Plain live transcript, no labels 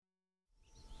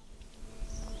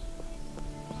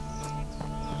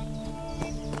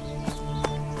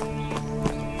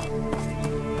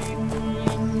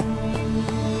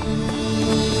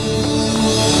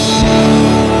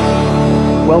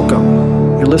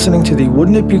listening to the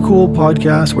Wouldn't It Be Cool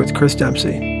podcast with Chris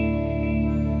Dempsey.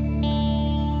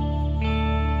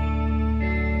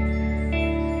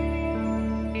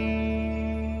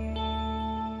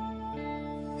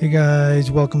 Hey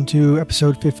guys, welcome to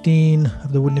episode 15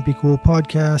 of the Wouldn't It Be Cool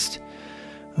podcast.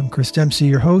 I'm Chris Dempsey,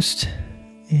 your host,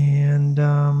 and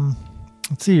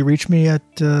let's see, reach me at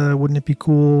Wouldn't It Be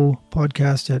Cool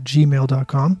podcast at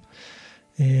gmail.com,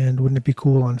 and Wouldn't It Be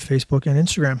Cool on Facebook and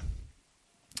Instagram.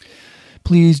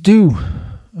 Please do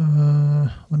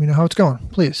let me know how it's going,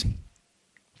 please.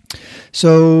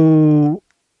 So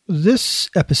this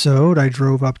episode, I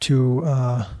drove up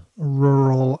to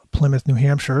rural Plymouth, New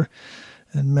Hampshire,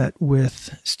 and met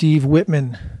with Steve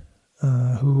Whitman,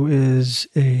 who is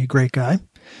a great guy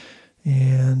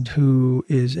and who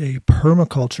is a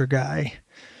permaculture guy.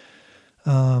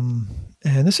 And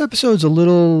this episode's a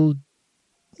little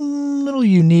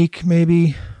unique,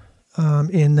 maybe,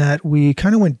 in that we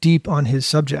kind of went deep on his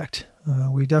subject.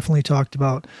 We definitely talked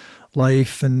about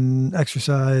life and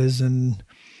exercise and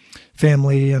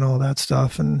family and all that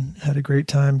stuff, and had a great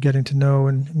time getting to know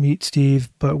and meet Steve.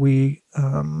 But we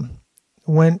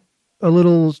went a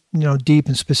little, deep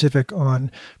and specific on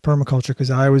permaculture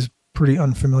because I was pretty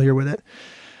unfamiliar with it.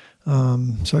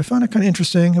 So I found it kind of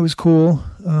interesting. It was cool.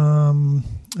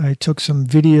 I took some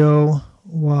video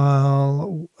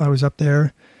while I was up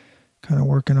there, kind of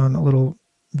working on a little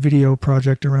video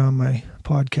project around my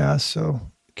podcast.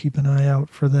 So keep an eye out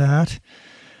for that.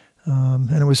 And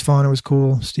it was fun. It was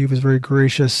cool. Steve was very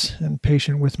gracious and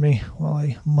patient with me while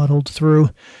I muddled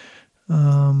through.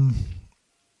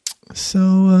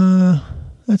 So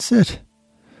that's it.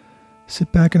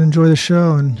 Sit back and enjoy the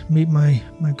show and meet my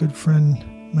good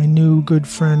friend, my new good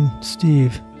friend,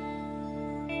 Steve.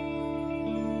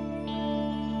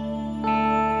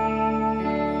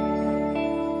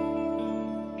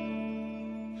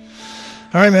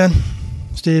 All right, man.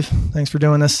 Steve, thanks for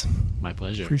doing this. My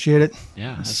pleasure. Appreciate it.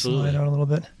 Yeah, absolutely. Slide out a little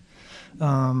bit.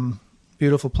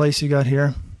 Beautiful place you got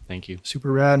here. Thank you. Super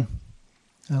rad.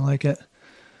 I like it.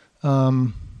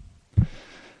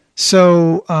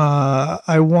 So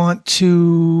I want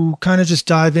to kind of just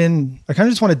dive in. I kind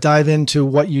of just want to dive into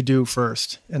what you do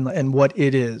first and what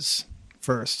it is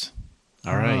first.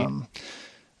 All right.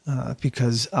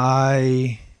 Because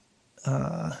I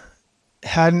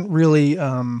hadn't really,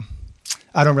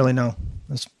 I don't really know,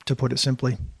 to put it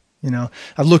simply.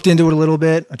 I've looked into it a little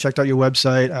bit. I checked out your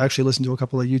website. I actually listened to a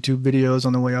couple of YouTube videos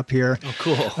on the way up here. Oh,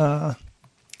 cool.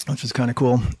 Which was kind of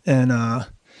cool. And,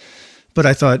 but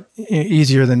I thought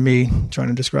easier than me trying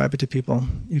to describe it to people.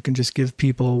 You can just give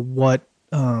people what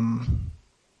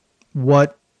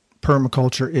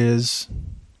permaculture is,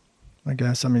 I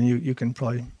guess. I mean, you can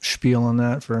probably spiel on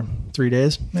that for 3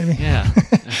 days, maybe. Yeah.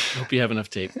 I hope you have enough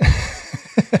tape.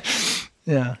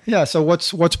 Yeah. So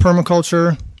what's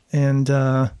permaculture, and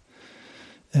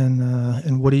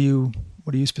what do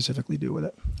you specifically do with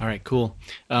it? All right, cool.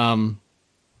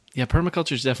 Yeah,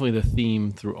 permaculture is definitely the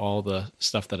theme through all the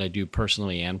stuff that I do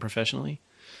personally and professionally.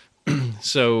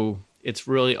 So it's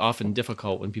really often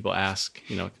difficult when people ask,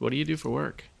 what do you do for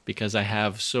work? Because I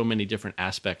have so many different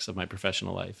aspects of my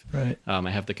professional life. Right. I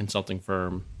have the consulting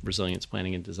firm, Resilience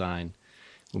Planning and Design,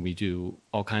 when we do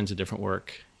all kinds of different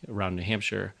work around New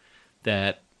Hampshire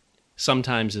that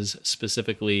sometimes is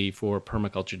specifically for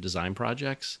permaculture design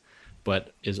projects,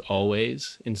 but is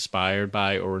always inspired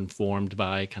by or informed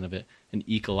by kind of an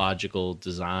ecological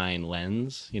design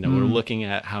lens. We're looking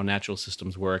at how natural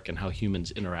systems work and how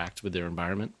humans interact with their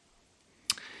environment.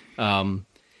 And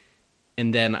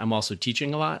then I'm also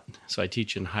teaching a lot. So I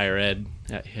teach in higher ed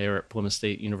here at Plymouth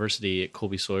State University, at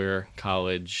Colby Sawyer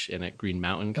College, and at Green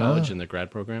Mountain College in the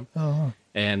grad program. Oh.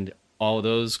 And all of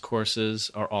those courses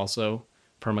are also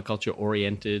permaculture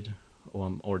oriented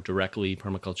or directly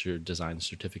permaculture design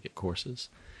certificate courses.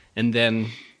 And then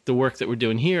the work that we're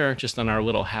doing here, just on our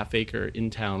little half-acre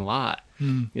in-town lot,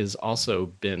 has also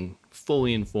been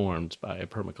fully informed by a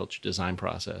permaculture design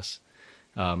process.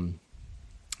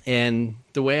 And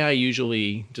the way I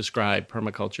usually describe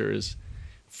permaculture is,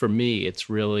 for me, it's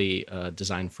really a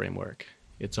design framework.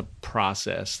 It's a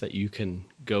process that you can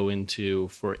go into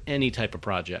for any type of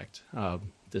project,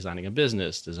 designing a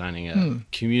business, designing a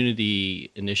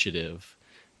community initiative,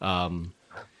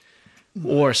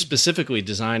 or specifically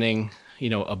designing,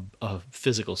 a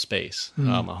physical space,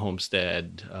 a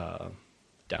homestead,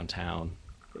 downtown.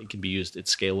 It can be used,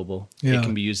 it's scalable. Yeah. It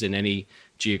can be used in any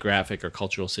geographic or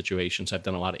cultural situation. So I've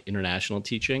done a lot of international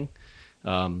teaching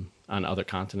on other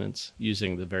continents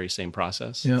using the very same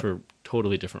process for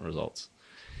totally different results.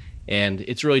 And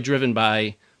it's really driven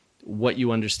by what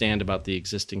you understand about the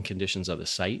existing conditions of the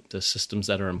site, the systems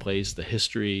that are in place, the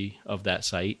history of that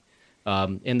site,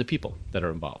 and the people that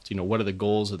are involved. What are the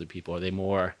goals of the people? Are they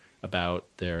more about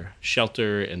their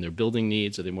shelter and their building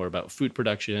needs? Are they more about food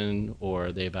production, or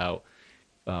are they about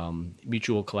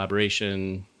mutual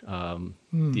collaboration,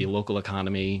 the local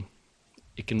economy?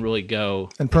 It can really go.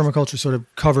 And permaculture sort of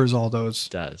covers all those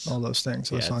things. So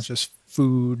Yeah, it's not just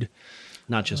food.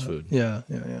 Not just food. Yeah.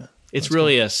 It's That's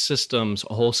really a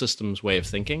whole systems way of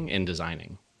thinking and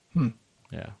designing.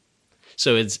 Yeah.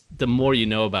 So it's the more you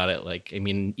know about it,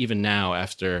 even now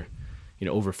after,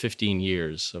 over 15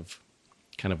 years of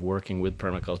kind of working with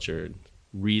permaculture,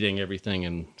 reading everything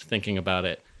and thinking about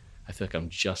it, I feel like I'm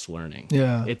just learning.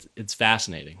 Yeah. It's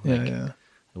fascinating. Yeah.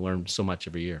 I learn so much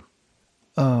every year.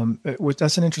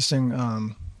 That's an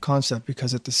interesting concept,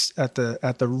 because at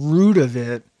the root of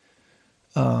it,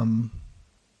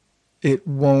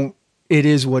 it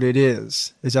is what it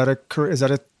is. Is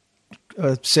that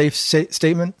a safe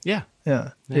statement? Yeah.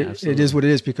 Yeah. Absolutely. It is what it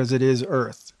is, because it is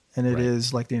Earth, and it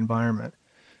is like the environment.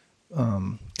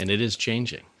 And it is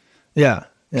changing. Yeah.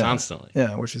 Constantly.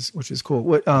 Yeah. Which is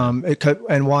cool.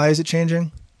 And why is it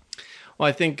changing? Well,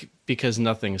 I think because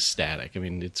nothing is static. I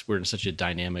mean, we're in such a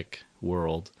dynamic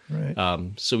world. Right.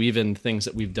 So even things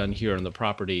that we've done here on the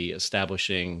property,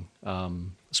 establishing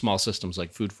small systems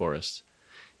like food forests,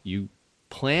 you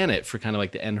plan it for kind of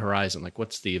like the end horizon. Like,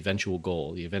 what's the eventual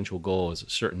goal? The eventual goal is a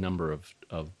certain number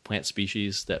of plant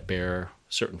species that bear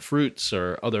certain fruits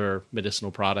or other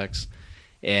medicinal products.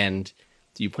 And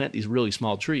you plant these really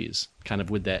small trees kind of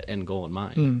with that end goal in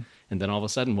mind. And then all of a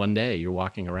sudden, one day, you're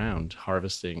walking around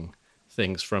harvesting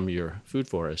things from your food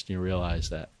forest, and you realize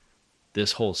that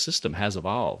this whole system has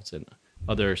evolved, and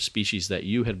other species that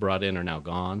you had brought in are now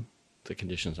gone. The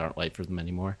conditions aren't right for them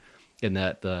anymore, and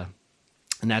that the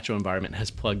natural environment has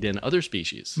plugged in other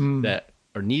species that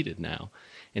are needed now.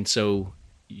 And so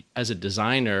as a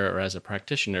designer or as a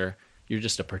practitioner, you're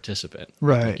just a participant.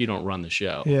 Right. Like, you don't run the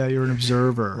show. Yeah, you're an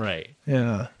observer. Right.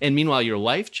 Yeah. And meanwhile, your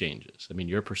life changes. I mean,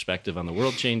 your perspective on the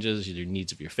world changes, your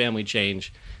needs of your family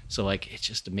change. So it's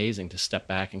just amazing to step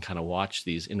back and kind of watch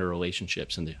these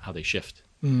interrelationships and how they shift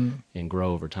and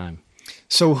grow over time.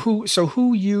 So who's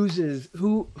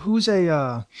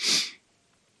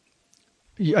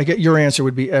I get your answer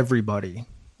would be everybody.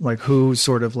 Like, who's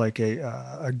sort of like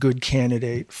a good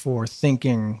candidate for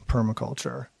thinking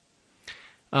permaculture?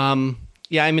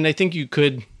 Yeah, I mean, I think you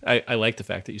could. I like the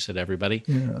fact that you said everybody.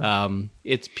 Yeah.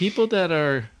 It's people that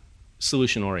are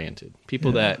solution oriented,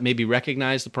 people that maybe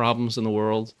recognize the problems in the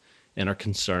world and are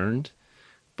concerned,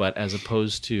 but as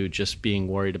opposed to just being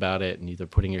worried about it and either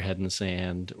putting your head in the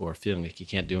sand or feeling like you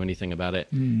can't do anything about it.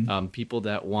 People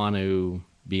that want to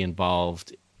be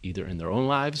involved either in their own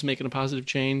lives, making a positive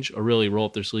change, or really roll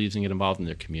up their sleeves and get involved in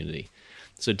their community.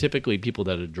 So typically people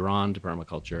that are drawn to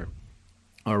permaculture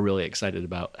are really excited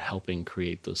about helping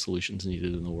create those solutions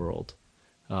needed in the world,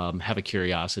 have a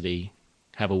curiosity,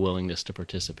 have a willingness to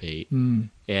participate,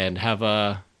 and have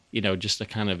just a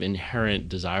kind of inherent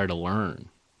desire to learn.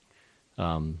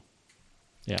 And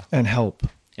help.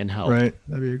 Right.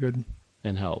 That'd be a good.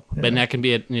 And help. Yeah. But that can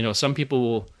be, some people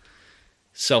will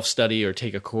self-study or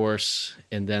take a course,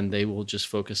 and then they will just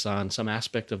focus on some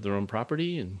aspect of their own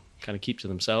property and kind of keep to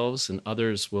themselves, and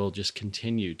others will just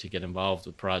continue to get involved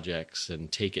with projects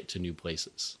and take it to new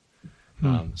places.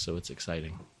 So it's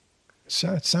exciting.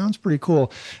 So it sounds pretty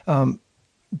cool.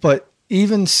 But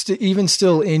even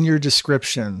still in your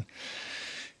description,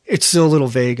 it's still a little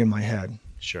vague in my head.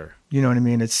 Sure. You know what I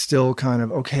mean? It's still kind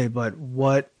of, okay, but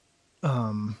what,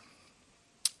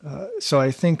 so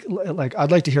I think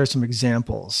I'd like to hear some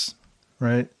examples,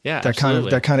 right? Yeah, that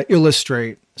kind of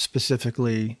illustrate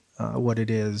specifically what it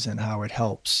is and how it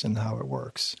helps and how it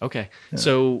works. Okay. Yeah.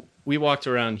 So we walked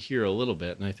around here a little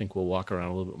bit, and I think we'll walk around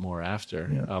a little bit more after.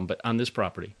 Yeah. But on this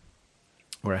property,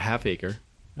 we're a half acre.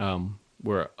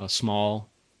 We're a small,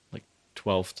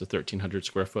 12 to 1,300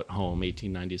 square foot home,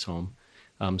 1890s home.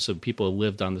 So people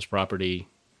lived on this property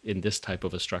in this type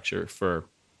of a structure for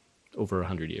over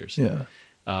 100 years. Yeah.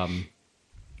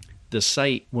 The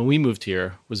site, when we moved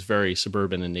here, was very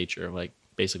suburban in nature,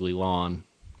 basically lawn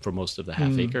for most of the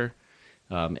half acre,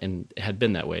 and it had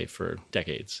been that way for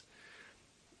decades.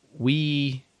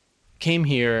 We came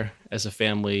here as a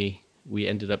family. We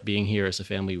ended up being here as a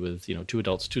family with 2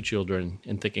 adults, 2 children,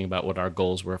 and thinking about what our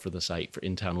goals were for the site, for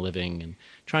in-town living, and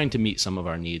trying to meet some of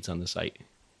our needs on the site.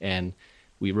 And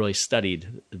we really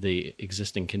studied the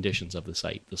existing conditions of the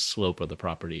site, the slope of the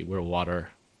property, where water,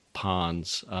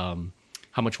 ponds,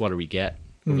 how much water we get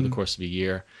over the course of a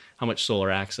year, how much solar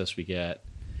access we get.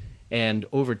 And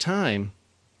over time,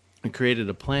 we created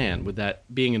a plan with that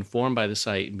being informed by the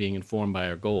site and being informed by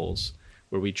our goals,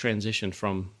 where we transitioned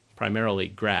from primarily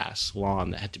grass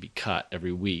lawn that had to be cut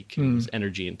every week. It was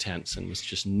energy intense and was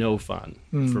just no fun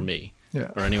for me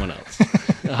or anyone else.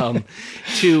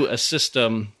 To a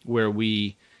system where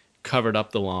we covered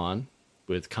up the lawn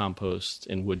with compost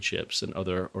and wood chips and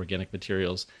other organic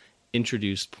materials,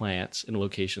 introduced plants in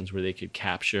locations where they could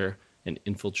capture and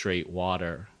infiltrate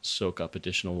water, soak up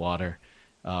additional water,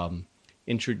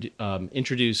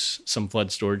 introduce some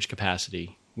flood storage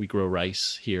capacity. We grow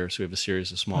rice here, so we have a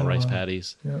series of small rice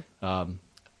paddies.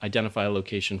 Identify a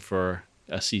location for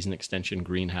a season extension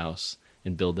greenhouse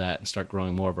and build that and start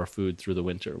growing more of our food through the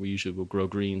winter. We usually will grow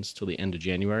greens till the end of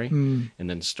January and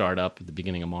then start up at the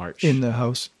beginning of March. In the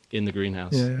house? In the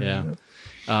greenhouse,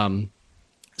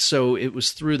 so it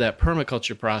was through that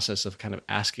permaculture process of kind of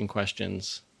asking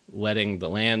questions, letting the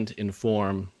land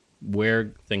inform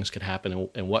where things could happen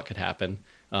and what could happen,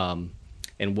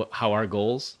 and how our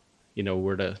goals,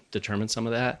 were to determine some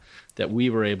of that we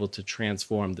were able to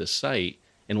transform this site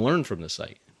and learn from the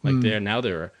site. Like there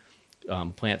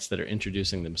are plants that are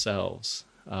introducing themselves,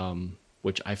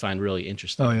 which I find really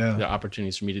interesting. There are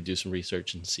opportunities for me to do some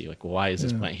research and see, like, well, why is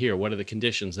this plant here? What are the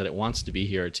conditions that it wants to be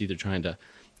here? It's either trying to,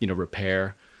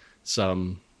 repair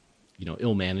some,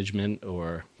 ill management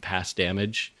or past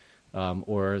damage,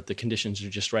 or the conditions are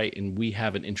just right, and we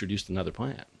haven't introduced another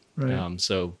plant. Right.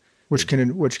 Which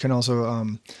can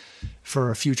also,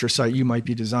 for a future site you might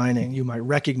be designing, you might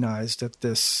recognize that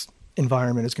this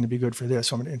environment is going to be good for this.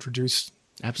 So I'm going to introduce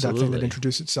that thing that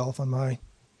introduced itself on my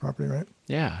property, right?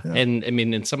 Yeah. And I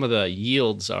mean, and some of the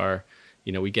yields are,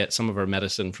 we get some of our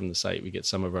medicine from the site, we get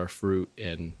some of our fruit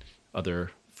and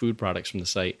other food products from the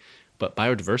site, but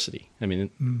biodiversity. I mean,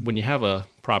 when you have a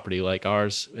property like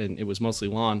ours, and it was mostly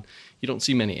lawn, you don't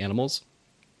see many animals,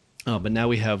 but now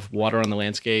we have water on the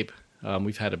landscape.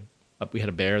 We had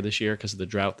a bear this year because of the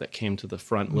drought that came to the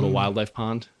front little wildlife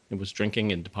pond. It was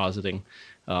drinking and depositing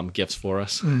gifts for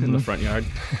us in the front yard.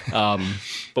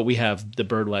 But we have the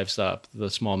bird life's up, the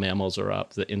small mammals are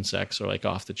up, the insects are like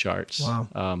off the charts.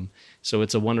 Wow. So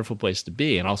it's a wonderful place to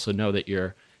be, and also know that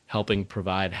you're helping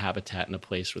provide habitat in a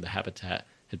place where the habitat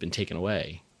had been taken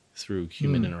away through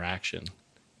human interaction. Isn't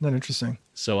that interesting?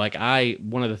 So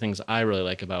one of the things I really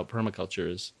like about permaculture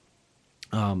is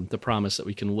the promise that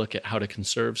we can look at how to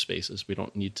conserve spaces. We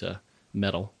don't need to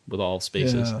meddle with all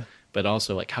spaces, but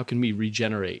also, like, how can we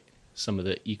regenerate some of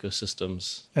the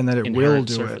ecosystems? And that it will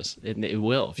do surface. It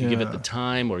will, if you give it the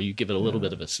time, or you give it a little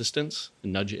bit of assistance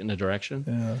and nudge it in a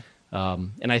direction.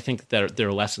 And I think that there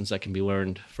are lessons that can be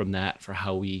learned from that for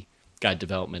how we guide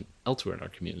development elsewhere in our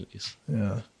communities.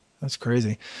 Yeah, that's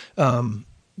crazy. One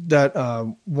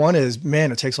is,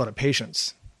 man, it takes a lot of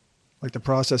patience. Like, the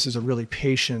process is a really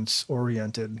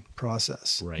patience-oriented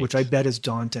process, which I bet is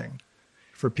daunting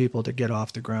for people to get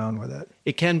off the ground with it.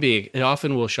 It can be. It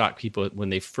often will shock people when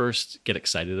they first get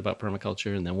excited about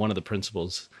permaculture. And then one of the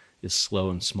principles is slow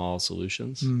and small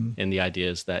solutions. And the idea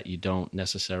is that you don't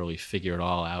necessarily figure it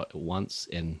all out at once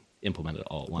and implement it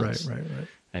all at once. Right.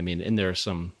 I mean, and there are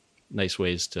some nice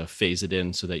ways to phase it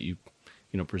in so that you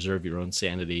preserve your own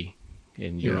sanity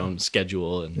and your own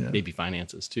schedule and maybe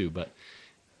finances too. But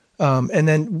and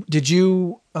then did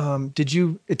you,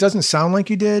 it doesn't sound like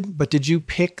you did, but did you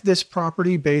pick this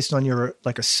property based on your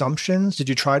assumptions? Did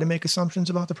you try to make assumptions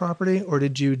about the property, or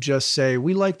did you just say,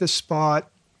 we like this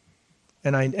spot,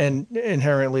 and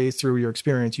inherently through your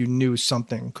experience, you knew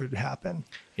something could happen?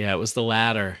 Yeah, it was the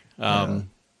latter.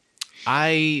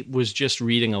 I was just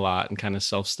reading a lot and kind of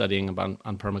self-studying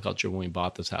on permaculture when we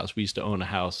bought this house. We used to own a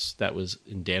house that was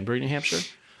in Danbury, New Hampshire.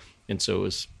 And so it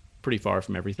was pretty far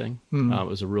from everything. It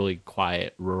was a really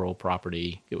quiet, rural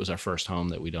property. It was our first home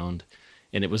that we'd owned.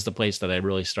 And it was the place that I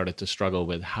really started to struggle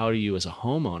with. How do you, as a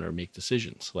homeowner, make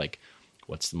decisions? Like,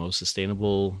 what's the most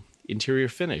sustainable interior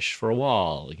finish for a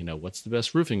wall? What's the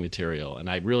best roofing material? And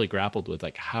I really grappled with,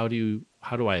 like, how do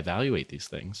I evaluate these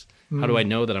things? How do I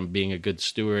know that I'm being a good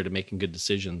steward and making good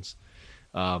decisions,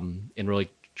 and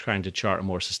really trying to chart a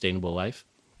more sustainable life?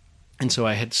 And so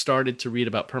I had started to read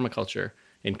about permaculture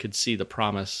and could see the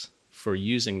promise for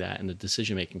using that in the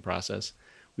decision-making process.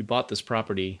 We bought this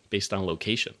property based on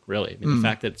location, really. I mean, the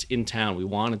fact that it's in town, we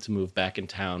wanted to move back in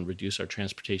town, reduce our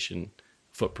transportation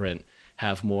footprint,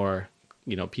 have more,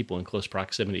 people in close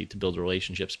proximity to build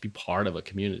relationships, be part of a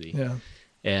community. Yeah.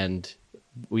 And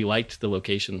we liked the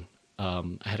location. I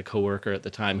had a coworker at the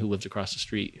time who lived across the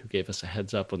street who gave us a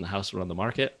heads up when the house was on the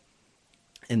market.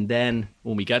 And then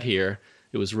when we got here,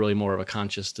 it was really more of a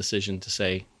conscious decision to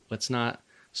say, let's not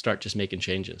start just making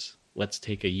changes. Let's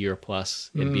take a year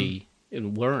plus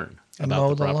and learn about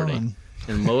the property.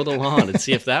 and mow the lawn and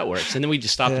see if that works. And then we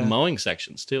just stopped Yeah. mowing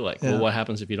sections too. Like, Yeah. well, what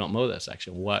happens if you don't mow that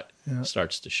section? What Yeah.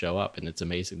 starts to show up? And it's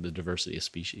amazing the diversity of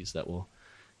species that will,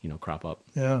 crop up.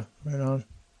 Yeah, right on.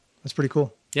 That's pretty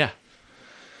cool. Yeah.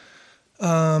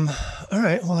 All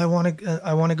right. Well, I want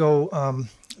to go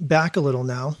back a little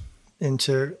now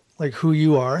into like who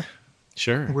you are,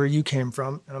 Sure. where you came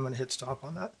from, and I'm going to hit stop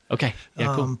on that. Okay.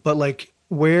 Yeah, cool. But like,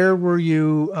 where were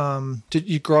you? Did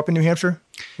you grow up in New Hampshire?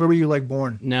 Where were you like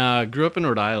born? No, I grew up in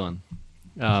Rhode Island.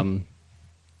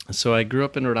 So I grew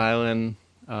up in Rhode Island,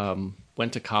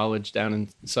 went to college down in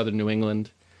southern New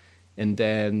England, and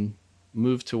then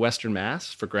moved to Western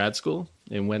Mass for grad school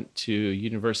and went to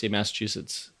University of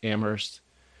Massachusetts, Amherst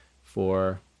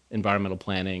for environmental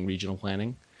planning, regional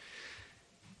planning.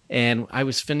 And I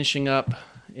was finishing up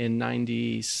in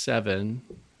 97.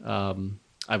 I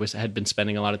had been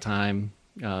spending a lot of time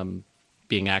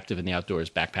being active in the outdoors,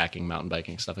 backpacking, mountain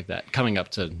biking, stuff like that, coming up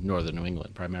to northern New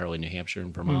England, primarily New Hampshire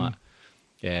and Vermont.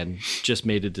 And just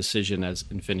made a decision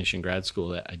in finishing grad school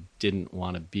that I didn't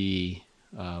want to be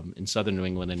in southern New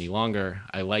England any longer.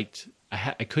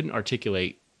 I couldn't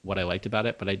articulate what I liked about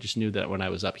it, but I just knew that when I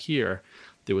was up here,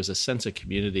 there was a sense of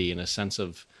community and a sense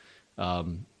of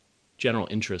general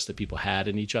interest that people had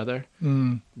in each other.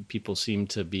 People seemed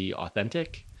to be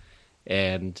authentic,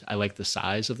 and I like the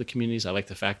size of the communities. I like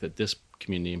the fact that this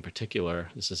community in particular,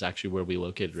 this is actually where we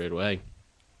located right away,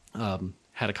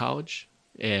 had a college,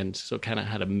 and so kind of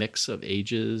had a mix of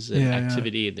ages and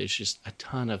activity. And there's just a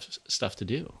ton of stuff to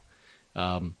do.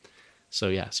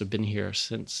 So been here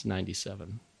since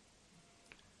 97.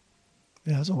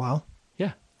 Yeah, that's a while.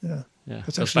 Yeah. Yeah. Yeah.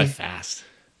 That's Goes by actually fast.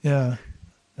 Yeah.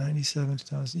 97,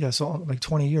 2000. Yeah, so like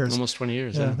 20 years. Almost 20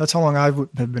 years. Yeah, Yeah. that's how long I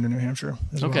have been in New Hampshire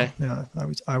as Okay. well.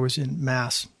 Yeah, I was in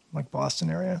Mass, like Boston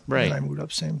area. Right. And I moved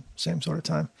up same sort of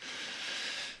time.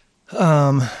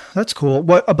 That's cool.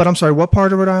 But I'm sorry, what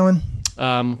part of Rhode Island?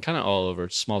 Kind of all over,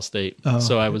 small state. Oh.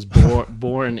 So I was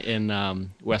born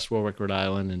in West Warwick, Rhode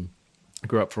Island, and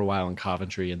grew up for a while in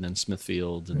Coventry, and then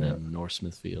Smithfield, and then North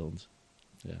Smithfield.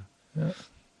 Yeah.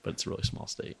 But it's a really small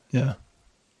state. Yeah.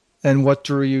 And what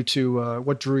drew you to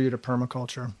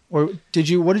permaculture? Or what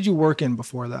did you work in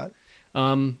before that?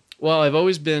 Well, I've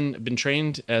always been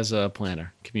trained as a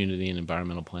planner, community and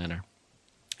environmental planner,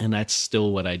 and that's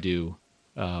still what I do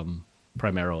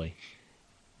primarily.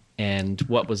 And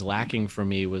what was lacking for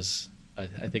me was, I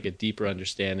think, a deeper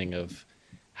understanding of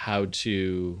how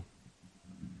to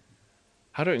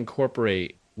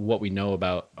incorporate what we know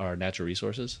about our natural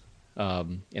resources,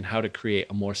 and how to create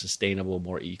a more sustainable,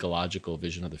 more ecological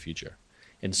vision of the future.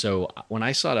 And so when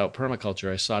I sought out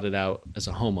permaculture, I sought it out as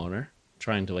a homeowner,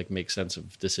 trying to make sense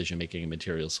of decision making and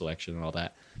material selection and all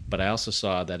that. But I also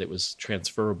saw that it was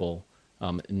transferable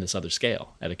in this other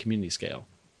scale, at a community scale.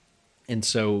 And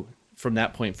so from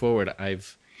that point forward,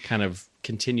 I've kind of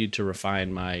continued to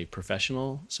refine my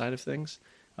professional side of things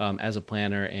as a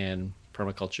planner and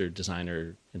permaculture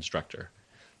designer instructor.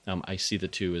 I see the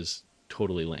two as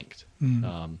totally linked.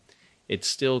 It's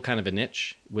still kind of a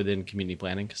niche within community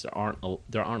planning because there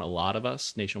aren't a lot of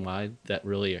us nationwide that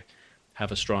really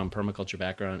have a strong permaculture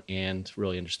background and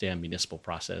really understand municipal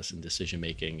process and decision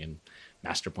making and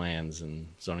master plans and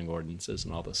zoning ordinances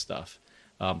and all this stuff.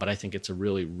 But I think it's a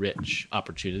really rich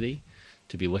opportunity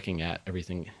to be looking at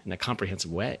everything in a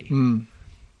comprehensive way.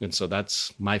 And so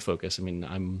that's my focus. I mean,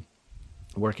 I'm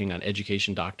working on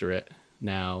education doctorate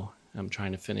now. I'm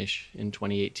trying to finish in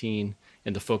 2018.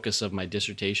 And the focus of my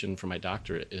dissertation for my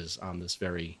doctorate is on this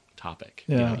very topic,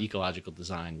 ecological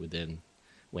design within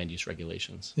land use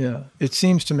regulations. Yeah, it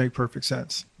seems to make perfect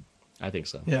sense. I think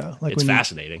so. Yeah, like it's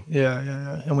fascinating.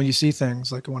 Yeah. And when you see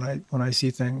things, like when I see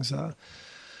things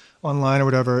online or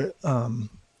whatever,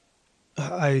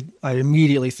 I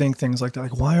immediately think things like that.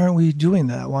 Like, why aren't we doing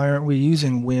that? Why aren't we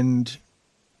using wind?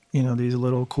 These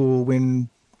little cool wind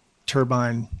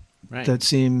turbine that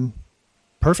seem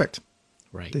perfect.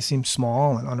 Right. They seem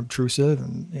small and unobtrusive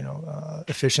and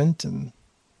efficient and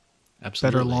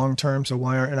absolutely better long term. So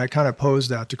why aren't? And I kind of posed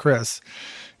that to Chris.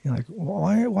 Like,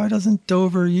 why doesn't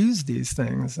Dover use these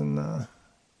things? And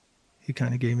he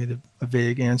kind of gave me a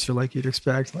vague answer, like you'd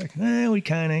expect. Like, we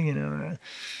kind of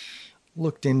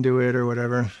looked into it or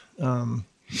whatever.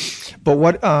 But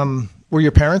what were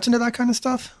your parents into that kind of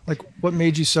stuff? Like, what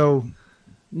made you so?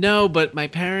 No, but my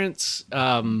parents,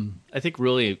 I think,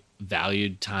 really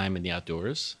valued time in the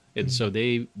outdoors, and so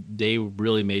they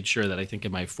really made sure that I think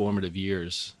in my formative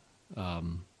years,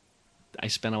 I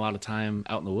spent a lot of time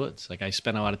out in the woods. Like I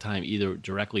spent a lot of time either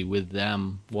directly with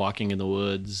them, walking in the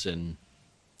woods, and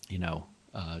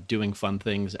doing fun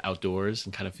things outdoors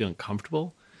and kind of feeling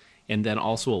comfortable. and then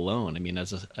also alone. I mean,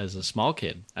 as a small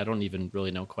kid, I don't even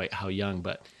really know quite how young,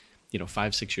 but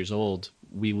 5, 6 years old,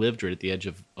 we lived right at the edge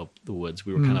of the woods.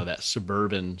 We were kind of that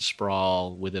suburban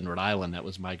sprawl within Rhode Island that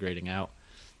was migrating out.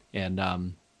 And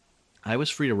I was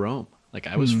free to roam. Like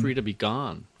I was free to be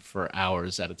gone for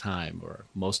hours at a time or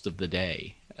most of the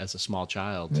day as a small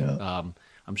child. Yeah.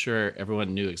 I'm sure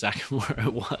everyone knew exactly where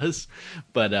it was,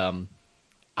 but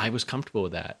I was comfortable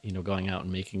with that, going out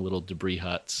and making little debris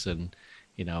huts and,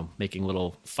 making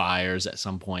little fires at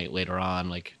some point later on,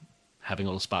 like having a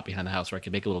little spot behind the house where I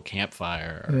could make a little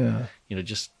campfire or,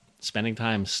 just spending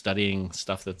time studying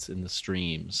stuff that's in the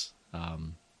streams.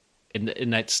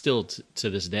 And that's still to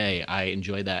this day, I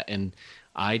enjoy that. And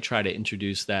I try to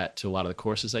introduce that to a lot of the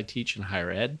courses I teach in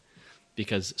higher ed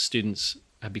because students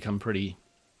have become pretty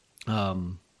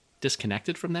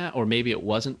disconnected from that, or maybe it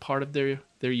wasn't part of their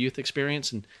youth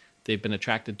experience and they've been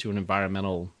attracted to an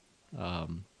environmental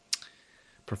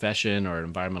profession or an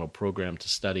environmental program to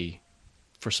study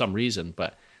for some reason,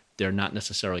 but they're not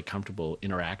necessarily comfortable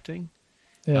interacting.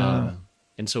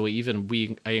 And so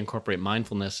I incorporate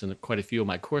mindfulness in quite a few of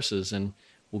my courses, and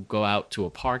we'll go out to a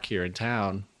park here in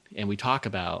town and we talk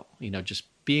about, just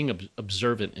being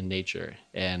observant in nature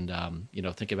and,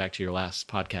 thinking back to your last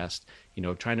podcast,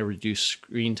 trying to reduce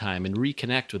screen time and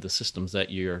reconnect with the systems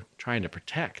that you're trying to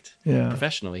protect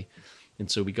professionally. And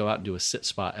so we go out and do a sit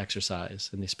spot exercise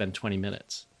and they spend 20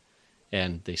 minutes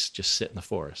and they just sit in the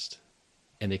forest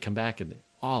and they come back and they're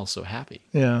all so happy.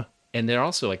 Yeah. And they're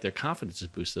also like, their confidence is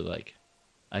boosted. Like,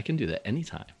 I can do that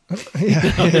anytime.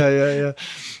 Yeah.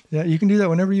 You can do that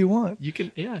whenever you want. You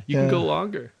can go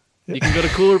longer. You can go to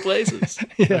cooler places.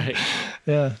 Right?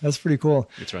 Yeah, that's pretty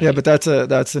cool. That's right. Yeah, but that's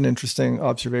an interesting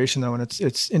observation though, and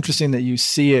it's interesting that you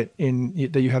see it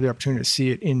that you have the opportunity to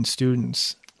see it in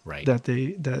students. Right. That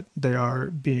they are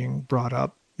being brought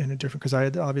up in a different, because I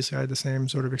had the same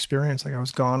sort of experience. Like I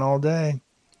was gone all day.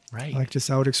 Right. Like just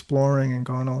out exploring and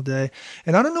gone all day.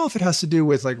 And I don't know if it has to do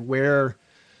with like where.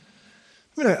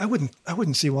 I mean, I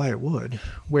wouldn't see why it would.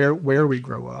 Where we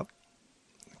grow up,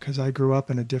 because I grew up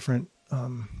in a different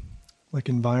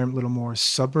environment, a little more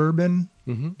suburban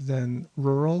than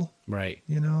rural. Right.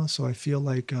 So I feel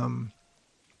like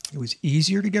it was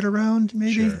easier to get around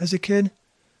maybe as a kid.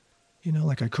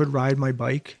 Like I could ride my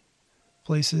bike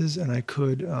places, and I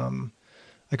could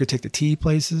take the T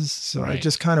places. So I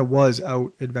just kind of was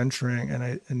out adventuring,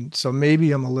 and so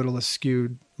maybe I'm a little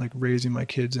askewed, like raising my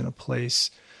kids in a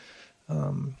place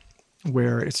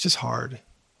where it's just hard.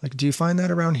 Like, do you find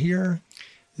that around here?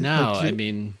 No,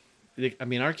 like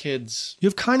our kids. You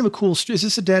have kind of a cool street. Is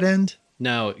this a dead end?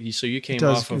 No, so you came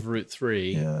off of Route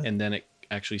 3, and then it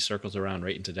actually circles around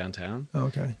right into downtown. Oh,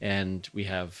 okay. And we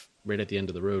have right at the end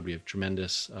of the road, we have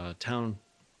tremendous town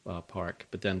park,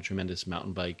 but then tremendous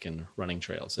mountain bike and running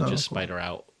trails that spider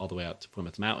out all the way out to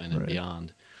Plymouth Mountain and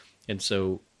beyond. And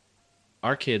so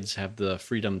our kids have the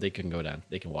freedom. They can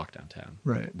walk downtown.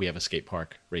 Right. We have a skate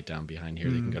park right down behind here.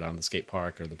 They can go down the skate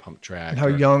park or the pump track. And how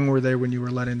young were they when you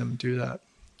were letting them do that?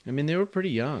 I mean, they were pretty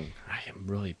young. I have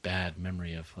really bad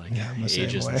memory of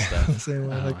ages and stuff.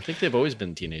 I think they've always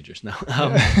been teenagers now.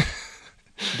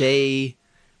 They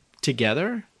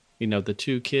together, the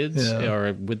two kids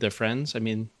or with their friends. I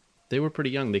mean, they were pretty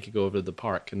young. They could go over to the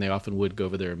park, and they often would go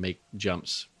over there and make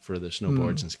jumps for their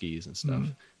snowboards and skis and stuff.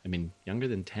 I mean, younger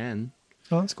than 10.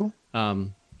 Oh, that's cool.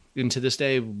 And to this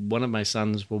day, one of my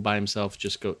sons will by himself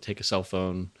just go take a cell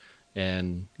phone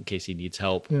and in case he needs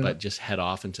help, but just head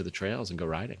off into the trails and go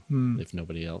riding if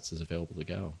nobody else is available to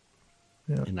go.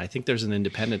 Yeah. And I think there's an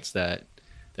independence that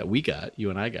you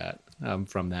and I got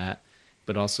from that.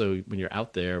 But also when you're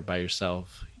out there by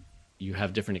yourself, you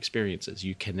have different experiences.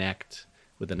 You connect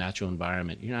with the natural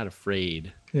environment. You're not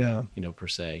afraid, per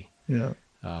se. Yeah.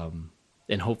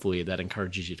 And hopefully that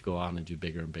encourages you to go on and do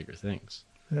bigger and bigger things.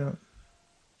 Yeah.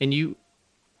 And you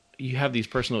have these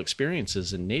personal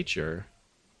experiences in nature.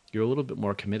 You're a little bit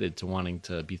more committed to wanting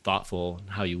to be thoughtful in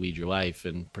how you lead your life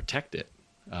and protect it,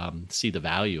 see the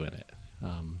value in it.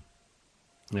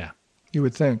 Yeah. You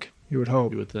would think. You would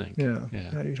hope. You would think. Yeah.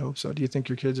 You'd hope so. Do you think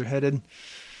your kids are headed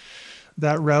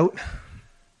that route?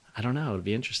 I don't know. It'd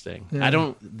be interesting.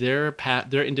 Yeah.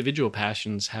 Their individual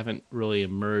passions haven't really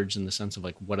emerged in the sense of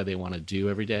like, what do they want to do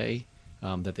every day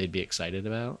that they'd be excited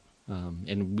about?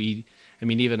 And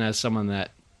even as someone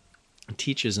that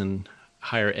teaches in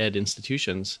higher ed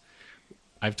institutions,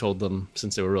 I've told them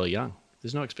since they were really young,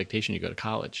 there's no expectation you go to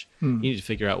college. You need to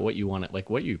figure out what you want,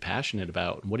 like what you're passionate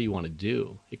about, and what do you want to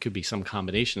do? It could be some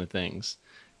combination of things.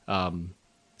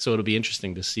 So it'll be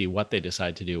interesting to see what they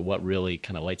decide to do, what really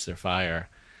kind of lights their fire,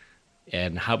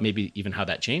 and how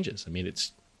that changes. I mean,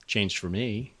 it's changed for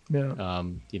me. Yeah.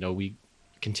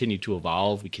 continue to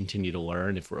evolve. We continue to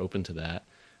learn if we're open to that.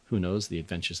 Who knows the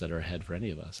adventures that are ahead for any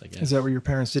of us, I guess. Is that what your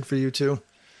parents did for you too?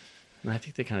 And I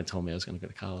think they kind of told me I was going to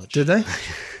go to college. Did they?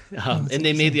 And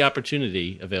they made the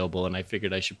opportunity available, and I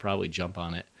figured I should probably jump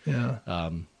on it. Yeah.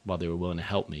 While they were willing to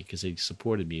help me, because they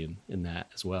supported me in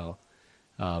that as well.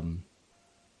 And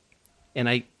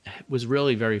I was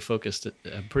really very focused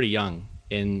pretty young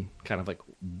in kind of like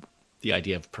the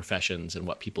idea of professions and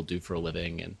what people do for a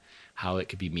living and how it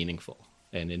could be meaningful.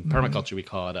 And in permaculture, we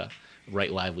call it a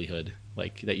right livelihood,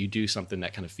 like that you do something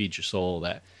that kind of feeds your soul,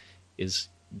 that is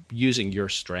using your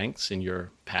strengths and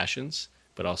your passions,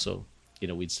 but also,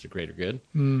 leads to greater good.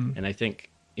 And I think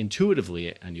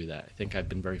intuitively I knew that. I think I've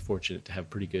been very fortunate to have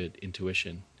pretty good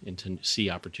intuition and to see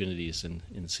opportunities and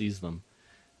seize them.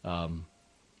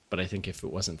 But I think if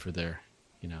it wasn't for their,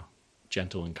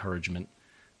 gentle encouragement,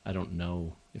 I don't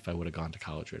know if I would have gone to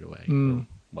college right away or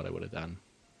what I would have done.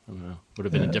 I don't know. Would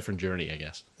have been a different journey, I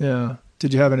guess. Yeah.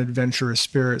 Did you have an adventurous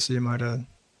spirit? So you might have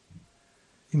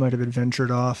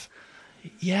adventured off.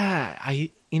 Yeah,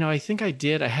 I think I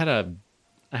did. I had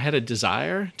a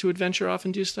desire to adventure off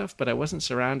and do stuff, but I wasn't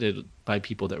surrounded by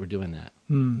people that were doing that.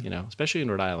 Especially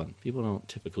in Rhode Island, people don't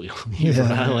typically leave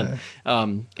Rhode Island.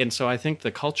 And so I think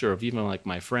the culture of even like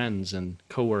my friends and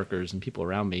coworkers and people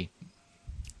around me,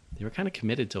 they were kind of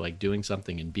committed to like doing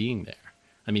something and being there.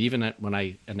 I mean, even when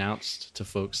I announced to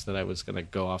folks that I was going to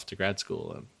go off to grad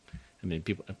school,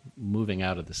 people moving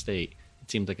out of the state,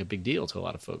 it seemed like a big deal to a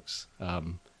lot of folks.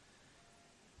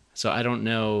 So I don't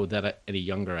know that any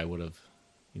younger I would have,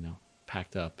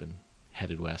 packed up and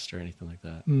headed west or anything like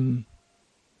that.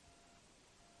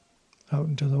 Out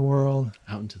into the world.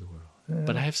 Out into the world. Yeah.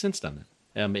 But I have since done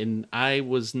it. And I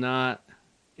was not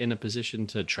in a position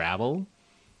to travel,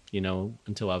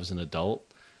 until I was an adult.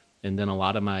 And then a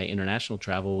lot of my international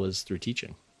travel was through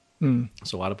teaching.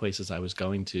 So a lot of places I was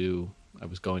going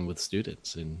with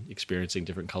students and experiencing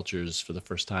different cultures for the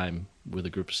first time with a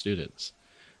group of students.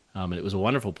 And it was a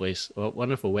wonderful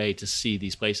wonderful way to see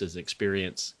these places,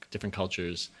 experience different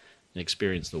cultures, and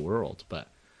experience the world. But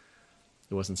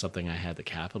it wasn't something I had the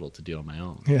capital to do on my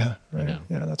own. Yeah, right.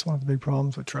 Yeah, that's one of the big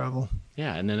problems with travel.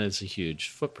 Yeah, and then it's a huge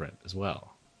footprint as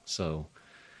well. So,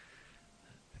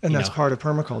 and that's part of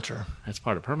permaculture. That's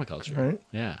part of permaculture, right?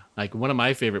 Yeah. Like one of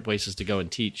my favorite places to go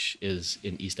and teach is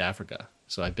in East Africa.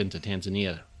 So I've been to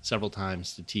Tanzania several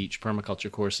times to teach permaculture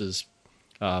courses.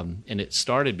 And it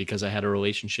started because I had a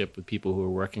relationship with people who were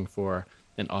working for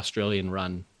an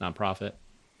Australian-run nonprofit.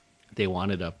 They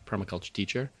wanted a permaculture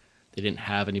teacher. They didn't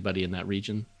have anybody in that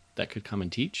region that could come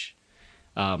and teach.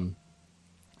 And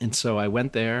so I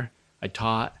went there, I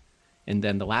taught, and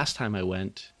then the last time I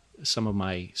went, some of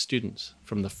my students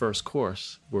from the first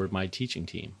course were my teaching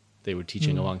team. They were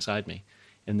teaching alongside me,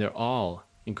 and they're all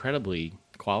incredibly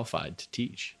qualified to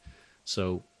teach.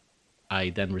 So I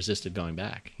then resisted going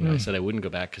back. I said I wouldn't go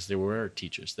back because there were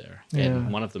teachers there. Yeah.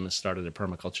 And one of them has started a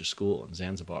permaculture school in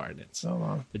Zanzibar, and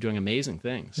they're doing amazing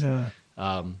things. Yeah.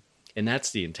 And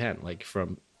that's the intent, like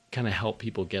from kind of help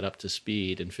people get up to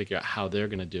speed and figure out how they're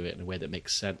going to do it in a way that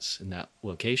makes sense in that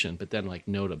location, but then like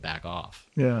know to back off.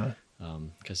 Yeah.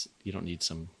 Because you don't need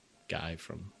some guy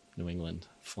from New England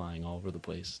flying all over the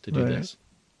place to do this.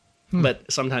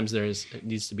 But sometimes it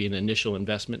needs to be an initial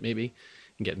investment maybe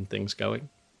in getting things going.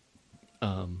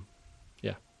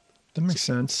 Yeah. That makes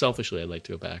sense. Selfishly, I'd like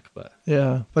to go back, but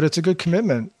yeah, but it's a good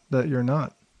commitment that you're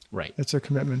not. Right. It's a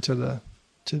commitment to the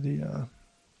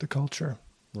culture.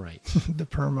 Right. The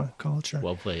permaculture.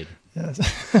 Well played. Yes.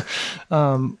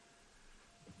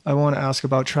 I want to ask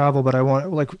about travel, but I want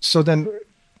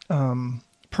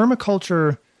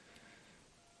permaculture.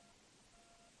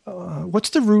 What's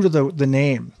the root of the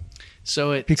name?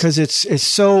 So because it's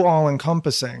so all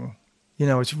encompassing.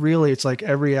 It's like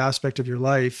every aspect of your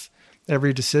life,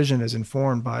 every decision is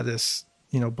informed by this,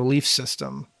 belief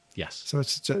system. Yes.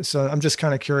 So I'm just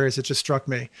kind of curious. It just struck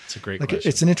me. It's a great question.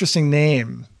 It's an interesting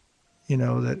name,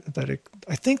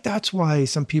 I think that's why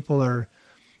some people are,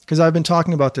 because I've been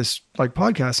talking about this like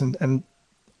podcast and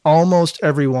almost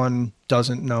everyone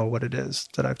doesn't know what it is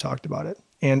that I've talked about it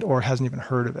or hasn't even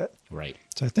heard of it. Right.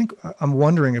 So I think I'm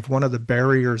wondering if one of the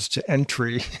barriers to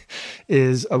entry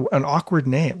is an awkward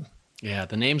name. Yeah,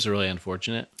 the name's really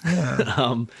unfortunate.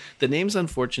 Yeah. The name's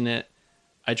unfortunate.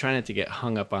 I try not to get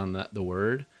hung up on the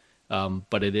word,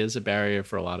 but it is a barrier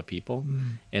for a lot of people.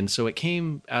 And so it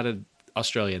came out of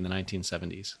Australia in the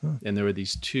 1970s. And there were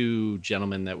these two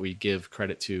gentlemen that we give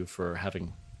credit to for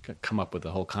having come up with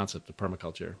the whole concept of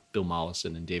permaculture, Bill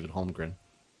Mollison and David Holmgren.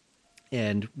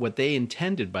 And what they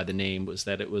intended by the name was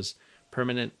that it was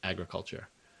permanent agriculture.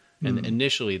 And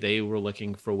initially they were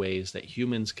looking for ways that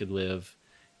humans could live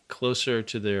closer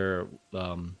to their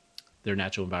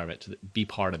natural environment, be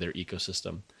part of their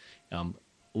ecosystem,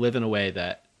 live in a way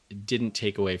that didn't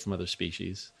take away from other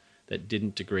species, that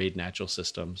didn't degrade natural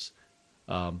systems,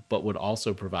 but would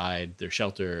also provide their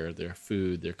shelter, their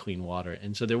food, their clean water.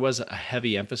 And so there was a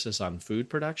heavy emphasis on food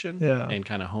production and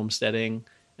kind of homesteading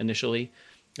initially.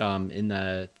 In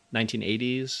the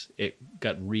 1980s, it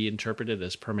got reinterpreted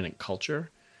as permanent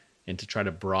culture, and to try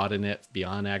to broaden it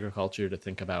beyond agriculture to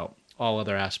think about all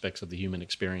other aspects of the human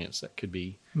experience that could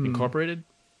be incorporated.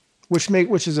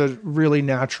 Which is a really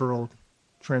natural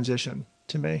transition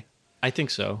to me. I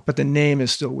think so. But the name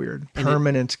is still weird.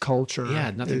 Permanent culture. Yeah,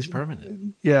 nothing's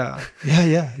permanent. Yeah.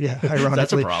 Ironically.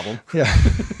 That's a problem. Yeah.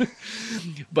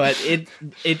 But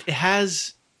it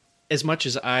has, as much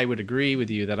as I would agree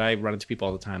with you that I run into people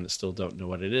all the time that still don't know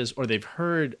what it is, or they've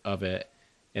heard of it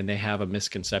and they have a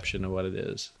misconception of what it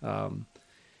is.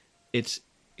 It's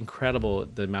incredible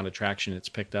the amount of traction it's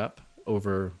picked up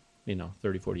over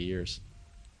 30, 40 years.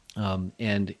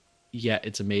 And yet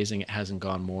it's amazing it hasn't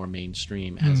gone more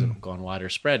mainstream, it hasn't gone wider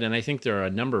spread. And I think there are a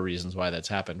number of reasons why that's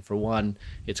happened. For one,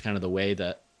 it's kind of the way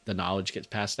that the knowledge gets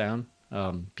passed down.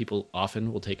 People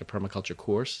often will take a permaculture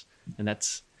course, and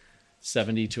that's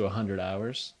 70 to 100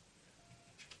 hours.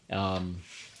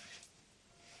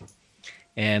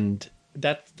 And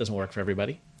that doesn't work for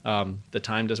everybody. The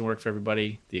time doesn't work for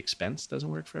everybody. The expense doesn't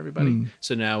work for everybody.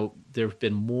 So now there have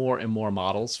been more and more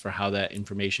models for how that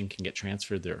information can get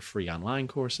transferred. There are free online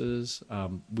courses.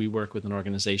 We work with an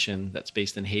organization that's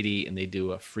based in Haiti, and they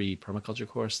do a free permaculture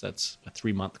course. That's a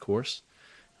 3-month course.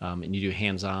 And you do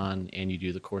hands-on, and you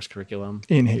do the course curriculum.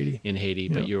 In Haiti.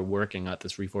 Yeah. But you're working at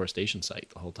this reforestation site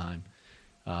the whole time.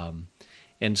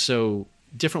 And so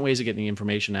different ways of getting the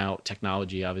information out.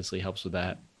 Technology obviously helps with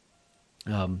that.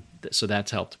 So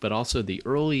that's helped. But also the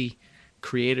early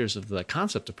creators of the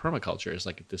concept of permaculture is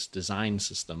like this design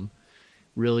system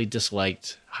really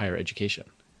disliked higher education.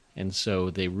 And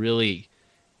so they really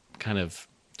kind of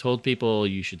told people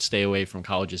you should stay away from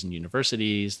colleges and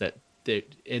universities,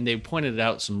 and they pointed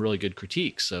out some really good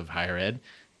critiques of higher ed,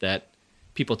 that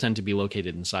people tend to be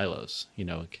located in silos.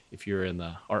 If you're in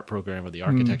the art program or the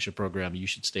architecture program, you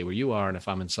should stay where you are. And if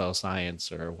I'm in soil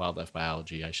science or wildlife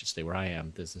biology, I should stay where I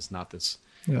am. This is not this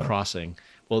crossing.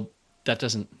 Well,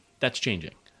 that's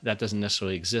changing. That doesn't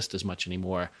necessarily exist as much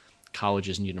anymore.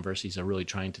 Colleges and universities are really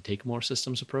trying to take a more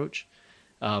systems approach.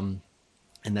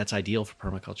 And that's ideal for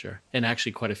permaculture. And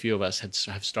actually quite a few of us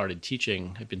have started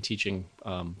teaching. I've been teaching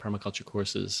permaculture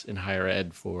courses in higher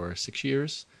ed for 6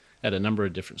 years at a number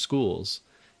of different schools,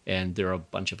 and there are a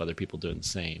bunch of other people doing the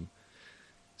same.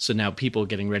 So now people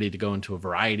getting ready to go into a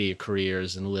variety of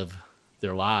careers and live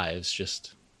their lives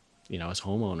just, as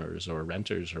homeowners or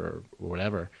renters or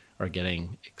whatever, are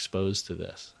getting exposed to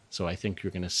this. So I think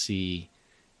you're going to see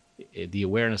the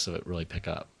awareness of it really pick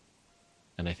up.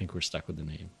 And I think we're stuck with the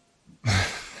name.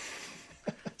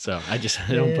 So I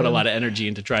don't put a lot of energy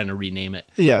into trying to rename it.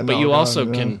 Yeah, but you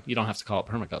don't have to call it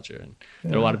permaculture. And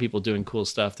there are a lot of people doing cool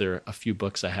stuff. There are a few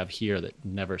books I have here that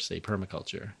never say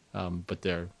permaculture, but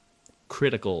they're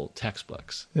critical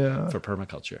textbooks for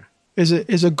permaculture.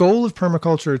 Is a goal of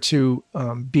permaculture to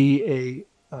be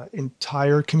a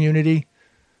entire community?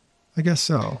 I guess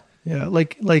so. Yeah,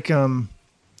 like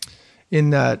in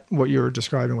that what you were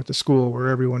describing with the school, where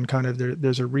everyone kind of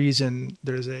there's a reason,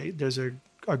 there's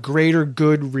a greater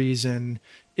good reason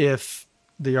if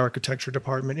the architecture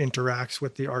department interacts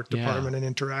with the art department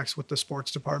and interacts with the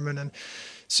sports department. And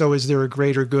so is there a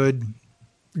greater good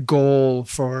goal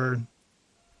for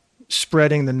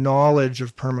spreading the knowledge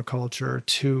of permaculture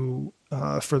to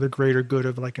for the greater good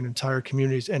of like an entire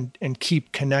community, and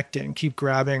keep connecting, keep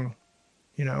grabbing,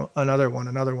 another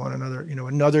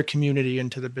community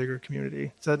into the bigger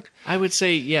community? Is that? I would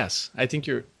say yes. I think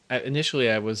initially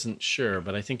I wasn't sure,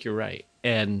 but I think you're right.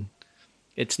 And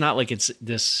it's not like it's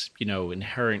this,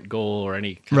 inherent goal or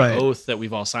any kind of oath that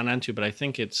we've all signed on to, but I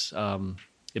think it's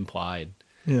implied.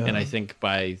 Yeah. And I think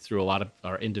through a lot of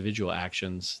our individual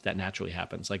actions, that naturally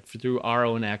happens. Like through our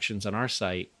own actions on our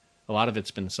site, a lot of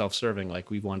it's been self-serving. Like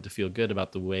we've wanted to feel good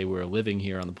about the way we're living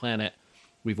here on the planet.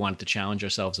 We've wanted to challenge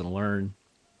ourselves and learn,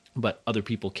 but other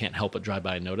people can't help but drive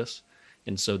by and notice.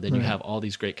 And so then you have all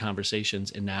these great conversations,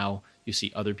 and now you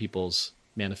see other people's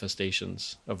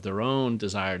manifestations of their own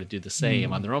desire to do the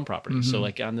same on their own property. Mm-hmm. So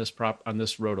like on this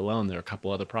road alone, there are a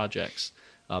couple other projects.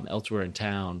 Elsewhere in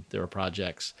town, there are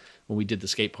projects. When we did the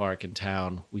skate park in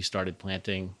town, we started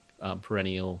planting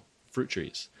perennial fruit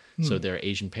trees. So there are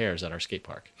Asian pears at our skate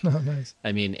park. Oh, nice.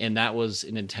 I mean, and that was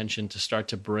an intention to start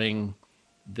to bring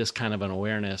this kind of an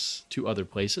awareness to other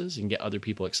places and get other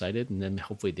people excited, and then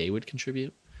hopefully they would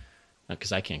contribute.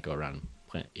 Because I can't go around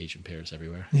plant Asian pears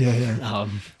everywhere. Yeah, yeah.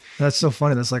 That's so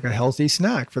funny. That's like a healthy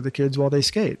snack for the kids while they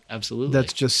skate. Absolutely.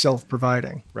 That's just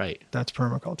self-providing. Right. That's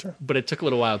permaculture. But it took a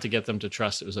little while to get them to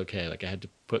trust it was okay. Like I had to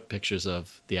put pictures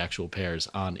of the actual pears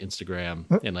on Instagram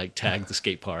and like tag the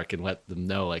skate park and let them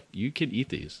know like you can eat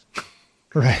these.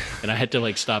 Right. And I had to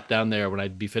like stop down there when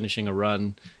I'd be finishing a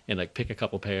run and like pick a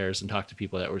couple pears and talk to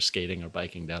people that were skating or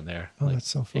biking down there. Oh, like, that's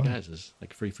so hey funny. guys, it's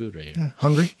like free food right here. Yeah.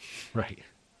 Hungry? Right.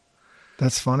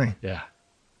 That's funny. Yeah.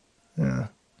 Yeah.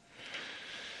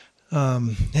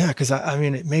 Yeah, because I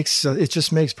mean, it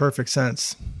just makes perfect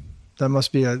sense. That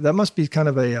must be kind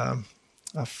of a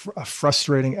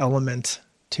frustrating element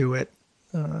to it,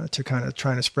 to kind of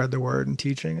trying to spread the word and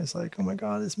teaching. It's like, oh my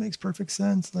God, this makes perfect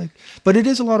sense. Like, but it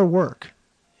is a lot of work.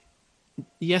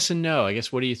 Yes and no. I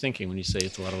guess what are you thinking when you say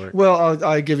it's a lot of work? Well,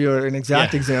 I'll give you an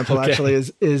exact example. Okay. Actually,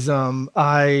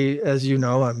 I, as you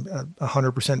know, I'm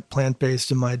 100%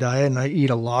 plant-based in my diet, and I eat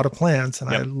a lot of plants, and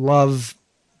I love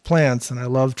plants, and I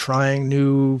love trying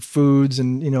new foods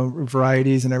and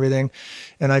varieties and everything.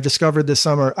 And I discovered this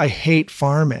summer I hate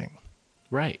farming.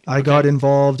 Right. I got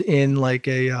involved in like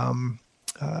I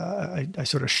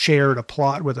sort of shared a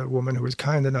plot with a woman who was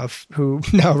kind enough, who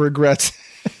now regrets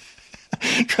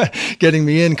getting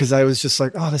me in, because I was just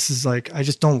like, oh, this is like, I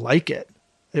just don't like it.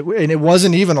 And it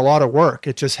wasn't even a lot of work.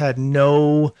 It just had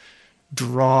no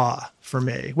draw for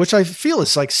me, which I feel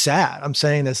is like sad. I'm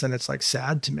saying this and it's like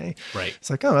sad to me. Right. It's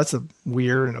like, oh, that's a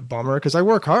weird and a bummer, because I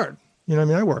work hard. You know what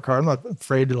I mean? I work hard. I'm not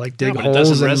afraid to like dig but holes. It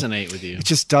doesn't and resonate with you. It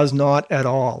just does not at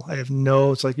all. I have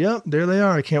it's like, yeah, there they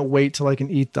are. I can't wait till I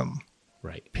can eat them.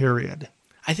 Right. Period.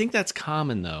 I think that's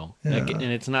common though. Yeah. Like, and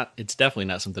it's definitely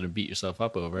not something to beat yourself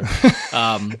up over.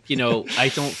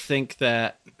 I don't think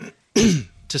that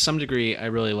to some degree, I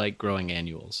really like growing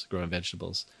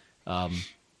vegetables. I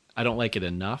don't like it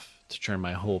enough to turn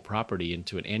my whole property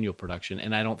into an annual production.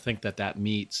 And I don't think that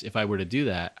meets, if I were to do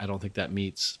that, I don't think that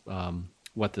meets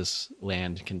what this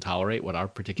land can tolerate, what our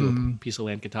particular piece of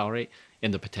land can tolerate,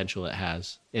 and the potential it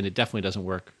has. And it definitely doesn't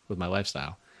work with my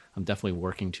lifestyle. I'm definitely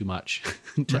working too much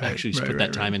to actually put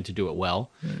that time in to do it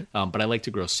well. Right. But I like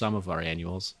to grow some of our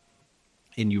annuals.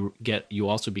 And you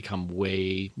also become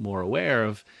way more aware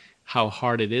of how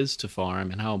hard it is to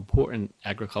farm and how important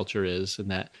agriculture is,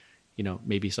 and that,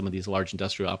 maybe some of these large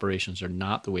industrial operations are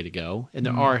not the way to go. And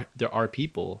there are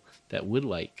people that would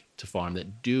like to farm,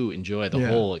 that do enjoy the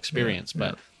whole experience,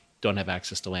 but don't have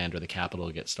access to land or the capital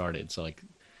to get started. So like,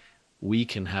 we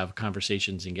can have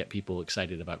conversations and get people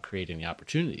excited about creating the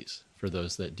opportunities for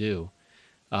those that do.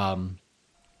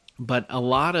 But a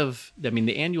lot of,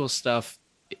 the annual stuff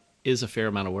is a fair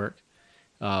amount of work.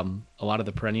 A lot of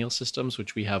the perennial systems,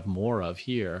 which we have more of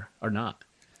here, are not.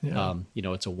 Yeah.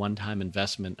 It's a one-time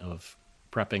investment of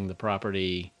prepping the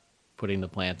property, putting the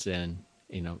plants in,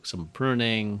 some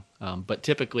pruning. But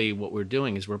typically what we're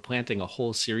doing is we're planting a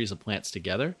whole series of plants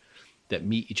together that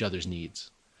meet each other's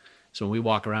needs. So when we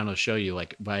walk around, I'll show you,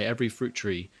 like, by every fruit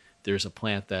tree, there's a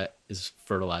plant that is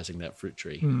fertilizing that fruit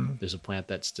tree. There's a plant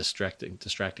that's distracting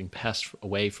pests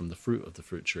away from the fruit of the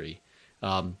fruit tree.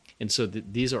 And so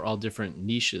these are all different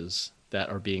niches that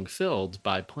are being filled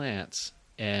by plants.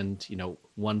 And,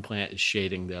 one plant is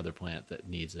shading the other plant that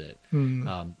needs it.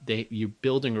 You're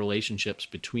building relationships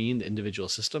between the individual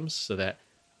systems so that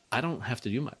I don't have to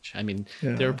do much.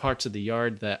 There are parts of the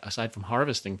yard that, aside from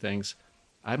harvesting things,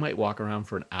 I might walk around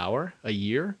for an hour a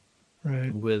year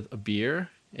with a beer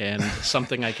and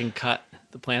something I can cut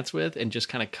the plants with, and just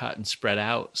kind of cut and spread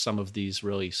out some of these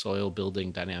really soil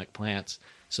building dynamic plants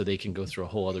so they can go through a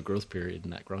whole other growth period in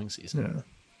that growing season. Yeah.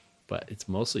 But it's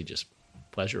mostly just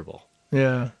pleasurable.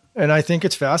 Yeah. And I think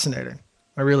it's fascinating.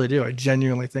 I really do. I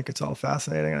genuinely think it's all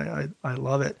fascinating. I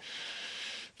love it.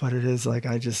 But it is like,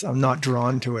 I'm not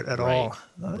drawn to it at all.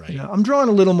 I'm drawn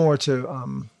a little more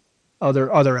to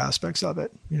other aspects of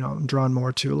it. I'm drawn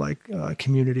more to like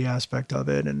community aspect of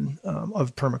it, and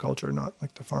of permaculture, not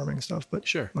like the farming stuff, but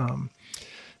sure. Some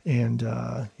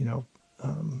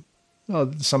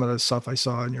of the stuff I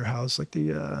saw in your house, like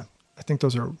I think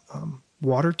those are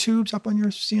water tubes up on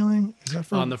your ceiling. Is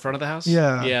that on the front of the house?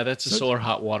 Yeah. Yeah, that's a solar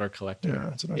hot water collector. Yeah,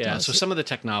 that's what I thought. So some of the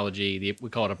technology, we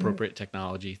call it appropriate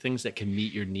technology, things that can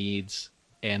meet your needs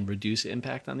and reduce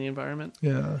impact on the environment.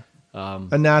 Yeah.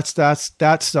 And that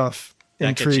stuff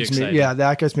intrigues me. Yeah,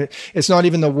 that gets me. It's not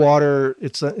even the water.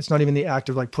 It's not even the act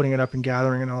of like putting it up and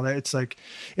gathering and all that. It's like,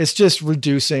 it's just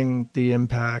reducing the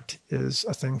impact is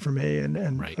a thing for me. And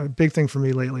a big thing for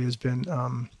me lately has been,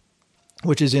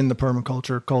 which is in the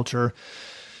permaculture culture,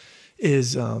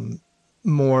 is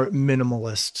more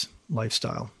minimalist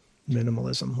lifestyle.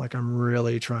 minimalism. Like I'm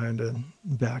really trying to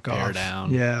back Pare off.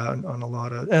 down. Yeah, on a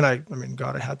lot of, and I mean,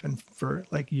 God, I have been for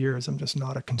like years. I'm just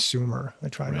not a consumer. I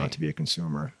try Right. not to be a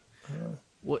consumer.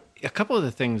 Well, a couple of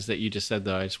the things that you just said,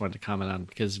 though, I just wanted to comment on,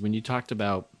 because when you talked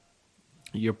about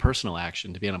your personal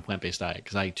action to be on a plant-based diet,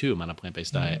 because I too am on a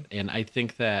plant-based diet, and I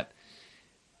think that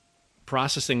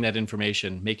processing that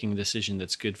information, making a decision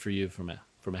that's good for you from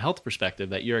a health perspective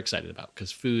that you're excited about,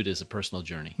 because food is a personal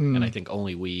journey, and I think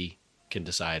only we can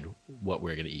decide what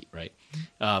we're going to eat, right?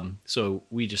 So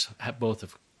we just both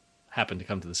have happened to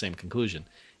come to the same conclusion.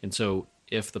 And so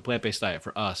if the plant-based diet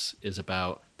for us is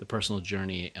about the personal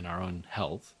journey and our own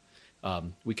health,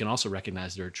 we can also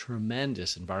recognize there are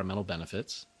tremendous environmental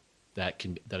benefits that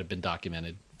have been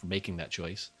documented for making that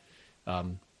choice.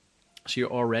 So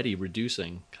you're already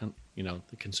reducing, the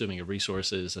consuming of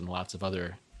resources and lots of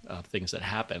other things that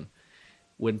happen.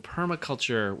 When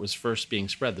permaculture was first being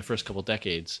spread, the first couple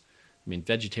decades, I mean,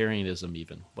 vegetarianism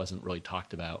even wasn't really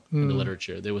talked about in the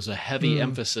literature. There was a heavy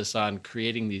emphasis on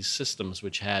creating these systems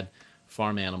which had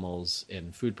farm animals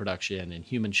and food production and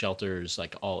human shelters,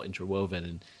 like all interwoven,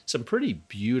 and some pretty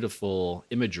beautiful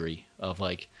imagery of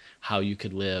like how you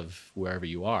could live wherever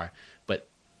you are. But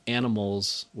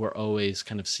animals were always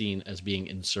kind of seen as being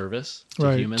in service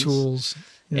to humans. Tools.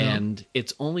 Yeah. And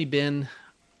it's only been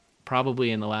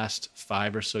probably in the last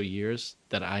 5 or so years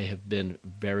that I have been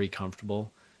very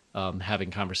comfortable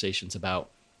having conversations about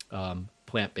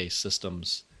plant-based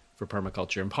systems for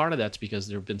permaculture. And part of that's because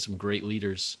there have been some great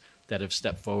leaders that have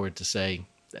stepped forward to say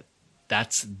that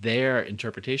that's their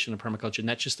interpretation of permaculture, and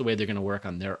that's just the way they're going to work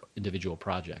on their individual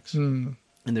projects. And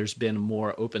there's been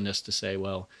more openness to say,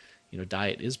 well,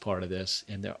 diet is part of this,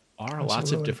 and there are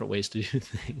lots of different ways to do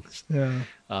things.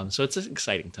 Yeah. So it's an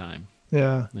exciting time.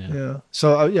 Yeah.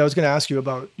 So I was going to ask you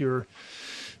about your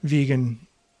vegan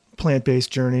plant-based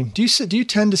journey. Do you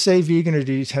tend to say vegan, or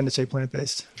do you tend to say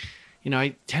plant-based?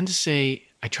 I tend to say,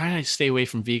 I try to stay away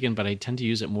from vegan, but I tend to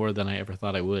use it more than I ever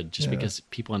thought I would, just because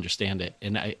people understand it.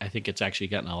 And I think it's actually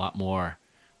gotten a lot more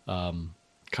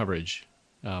coverage.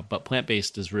 But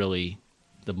plant-based is really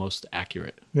the most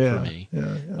accurate for me.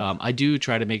 I do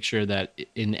try to make sure that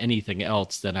in anything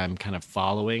else that I'm kind of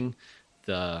following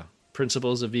the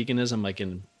principles of veganism, like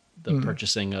in the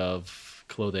purchasing of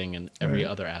clothing and every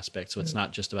other aspect. So it's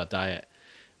not just about diet.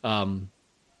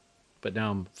 But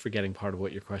now I'm forgetting part of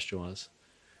what your question was.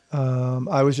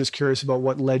 I was just curious about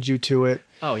what led you to it.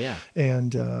 Oh, yeah.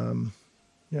 And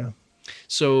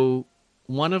So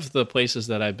one of the places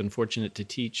that I've been fortunate to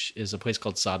teach is a place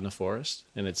called Sadhana Forest.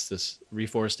 And it's this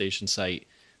reforestation site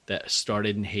that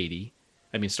started in Haiti.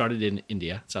 Started in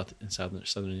India,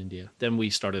 southern India. Then we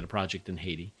started a project in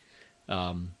Haiti.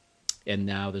 And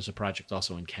now there's a project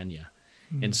also in Kenya.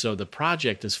 And so the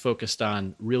project is focused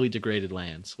on really degraded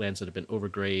lands that have been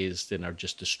overgrazed and are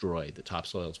just destroyed. The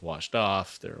topsoil is washed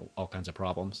off. There are all kinds of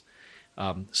problems.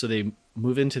 So they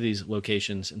move into these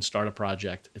locations and start a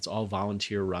project. It's all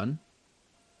volunteer run.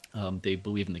 They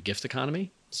believe in the gift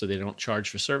economy. So they don't charge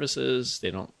for services.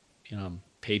 They don't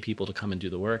pay people to come and do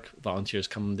the work. Volunteers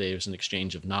come. There's an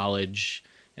exchange of knowledge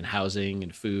and housing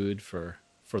and food for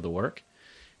the work.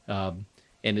 And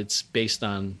it's based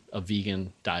on a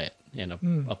vegan diet and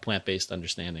a plant-based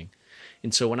understanding.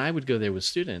 And so when I would go there with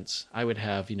students, I would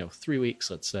have, 3 weeks,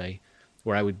 let's say,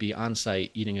 where I would be on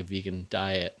site eating a vegan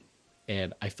diet,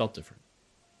 and I felt different.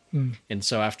 And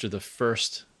so after the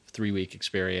first 3-week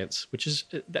experience, which is,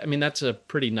 that's a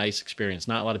pretty nice experience.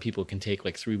 Not a lot of people can take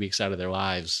like 3 weeks out of their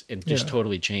lives and just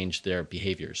totally change their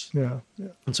behaviors. Yeah.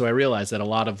 And so I realized that a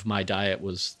lot of my diet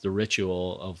was the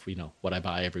ritual of, what I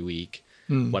buy every week,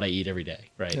 what I eat every day,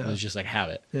 right? It was just like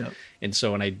habit. Yeah. And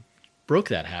so when I broke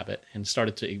that habit and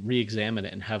started to re-examine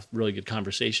it and have really good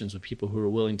conversations with people who were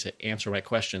willing to answer right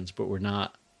questions, but were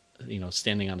not,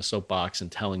 standing on a soapbox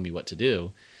and telling me what to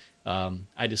do,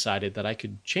 I decided that I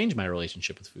could change my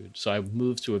relationship with food. So I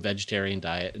moved to a vegetarian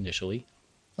diet initially.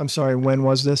 I'm sorry, when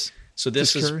was this? So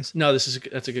that's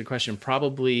a good question.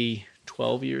 Probably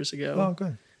 12 years ago. Oh,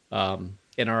 good.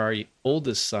 And our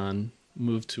oldest son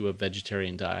moved to a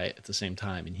vegetarian diet at the same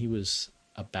time, and he was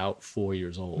about 4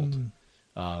 years old.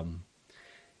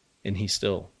 And he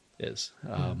still is.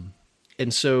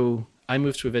 And so I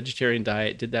moved to a vegetarian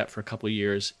diet, did that for a couple of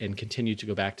years, and continued to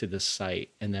go back to this site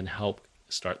and then help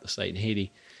start the site in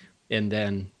Haiti. And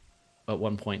then at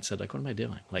one point said, like, what am I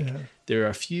doing? There are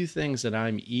a few things that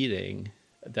I'm eating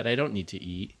that I don't need to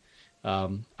eat.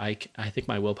 I think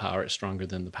my willpower is stronger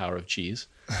than the power of cheese.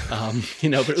 But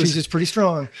Cheese is pretty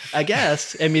strong, I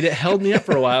guess. It held me up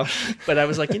for a while, but I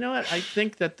was like, you know what? I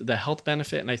think that the health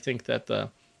benefit, and I think that the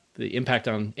impact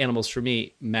on animals for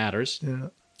me matters. Yeah.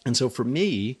 And so for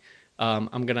me,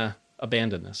 I'm going to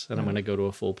abandon this and I'm going to go to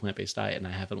a full plant-based diet, and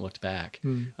I haven't looked back.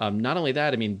 Not only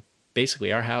that, I mean,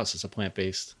 basically our house is a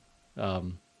plant-based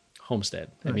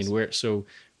homestead. Nice. I mean,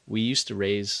 we used to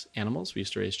raise animals. We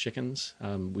used to raise chickens.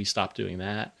 We stopped doing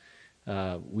that.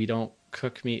 We don't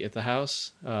cook meat at the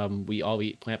house. We all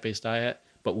eat plant-based diet,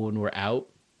 but when we're out,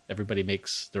 everybody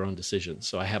makes their own decisions.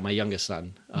 So I have my youngest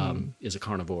son is a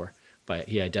carnivore, but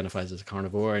he identifies as a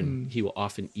carnivore, and he will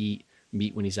often eat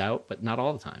meat when he's out, but not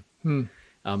all the time.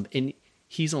 And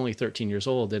he's only 13 years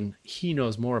old, and he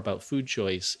knows more about food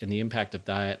choice and the impact of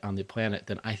diet on the planet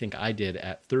than I think I did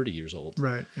at 30 years old.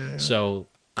 Right. Yeah. So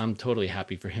I'm totally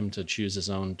happy for him to choose his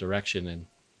own direction, and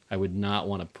I would not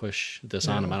want to push this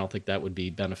on him. I don't think that would be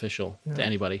beneficial to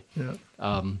anybody. Yeah.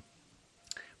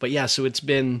 But yeah, so it's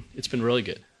been really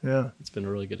good. Yeah. It's been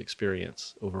a really good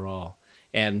experience overall.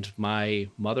 And my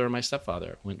mother and my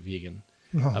stepfather went vegan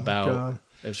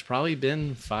it's probably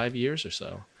been 5 years or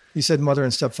so. You said mother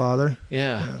and stepfather?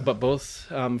 Yeah. But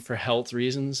both for health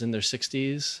reasons in their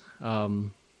 60s.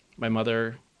 My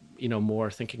mother,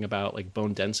 more thinking about like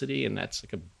bone density, and that's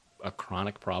like a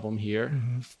chronic problem here,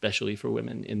 especially for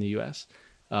women in the US,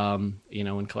 and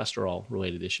cholesterol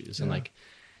related issues. And like,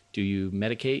 do you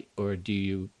medicate or do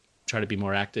you try to be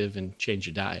more active and change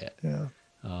your diet? Yeah.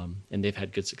 And they've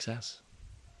had good success.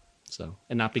 So,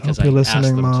 and not because I asked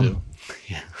them Mom. to.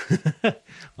 Yeah. I'll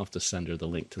have to send her the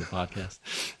link to the podcast.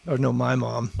 Oh, no, my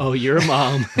mom. Oh, your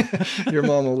mom. Your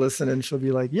mom will listen and she'll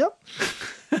be like, yep.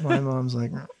 My mom's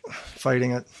like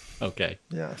fighting it. Okay.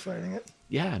 Yeah, fighting it.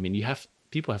 Yeah. I mean,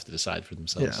 people have to decide for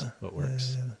themselves what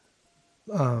works.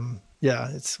 Yeah.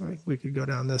 It's like we could go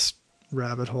down this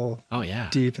rabbit hole. Oh yeah.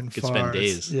 Deep and could far. spend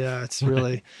days. It's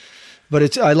really,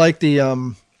 but I like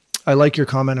I like your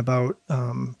comment about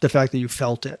the fact that you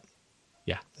felt it.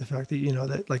 Yeah. The fact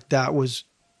that that was,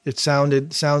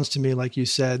 sounds to me like you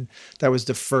said that was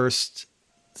the first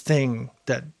thing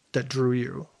that drew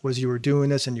you, was you were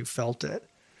doing this and you felt it.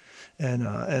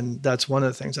 And that's one of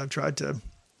the things I've tried to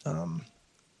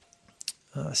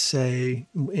say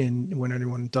when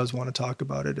anyone does want to talk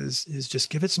about it is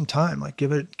just give it some time. Like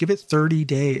give it 30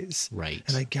 days. Right.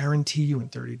 And I guarantee you in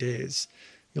 30 days,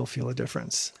 you'll feel a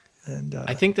difference. And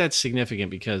I think that's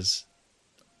significant because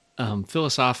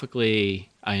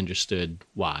philosophically, I understood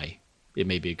why it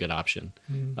may be a good option.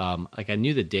 Like I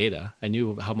knew the data, I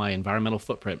knew how my environmental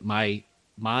footprint,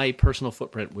 my personal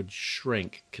footprint would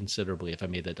shrink considerably if I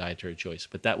made that dietary choice,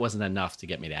 but that wasn't enough to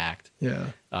get me to act. Yeah.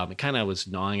 It kind of was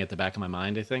gnawing at the back of my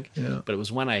mind, I think. Yeah. But it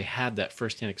was when I had that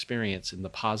firsthand experience and the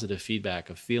positive feedback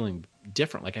of feeling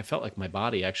different. Like I felt like my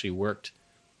body actually worked,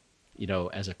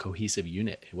 as a cohesive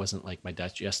unit. It wasn't like my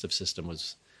digestive system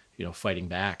was, fighting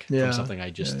back from something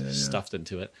I just stuffed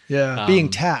into it. Yeah. Being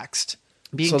taxed.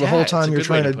 So the whole time you're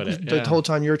trying the whole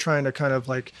time you're trying to kind of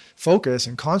like focus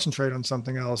and concentrate on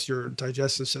something else, your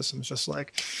digestive system's just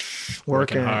like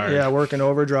working hard. Working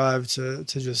overdrive to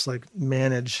just like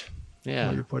manage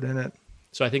what you put in it.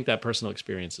 So I think that personal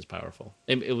experience is powerful,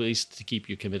 at least to keep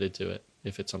you committed to it.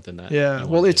 If it's something that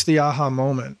it's the aha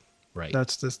moment, right?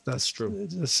 That's true.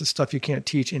 That's the stuff you can't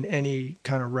teach in any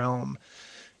kind of realm.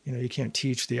 You can't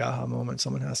teach the aha moment.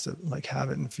 Someone has to like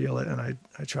have it and feel it. And I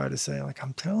try to say like,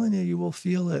 I'm telling you, you will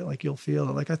feel it. Like you'll feel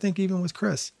it. Like I think even with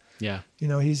Chris,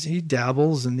 he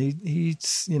dabbles and he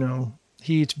eats,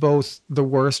 he eats both the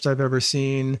worst I've ever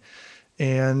seen.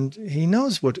 And he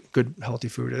knows what good, healthy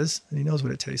food is, and he knows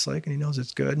what it tastes like, and he knows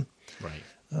it's good. Right.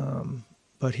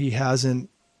 But he hasn't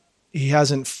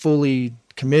fully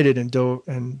committed and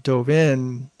dove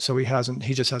in. So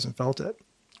he just hasn't felt it.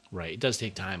 Right. It does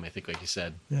take time, I think, like you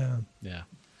said. Yeah. Yeah.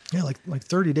 Yeah, like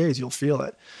 30 days, you'll feel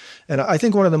it. And I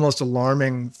think one of the most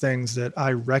alarming things that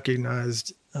I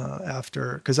recognized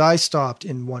after, because I stopped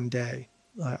in one day.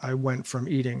 I went from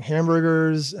eating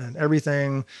hamburgers and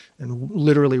everything, and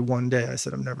literally one day I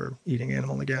said, I'm never eating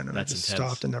animal again. And That's I just intense.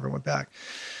 stopped and never went back.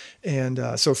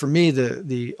 And so for me,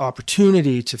 the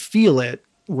opportunity to feel it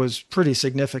was pretty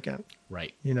significant.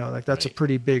 Right. That's a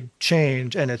pretty big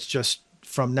change. And it's just,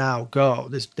 from now go,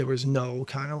 there was no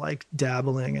kind of like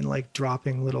dabbling and like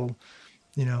dropping little,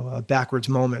 backwards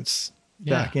moments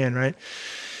back in. Right.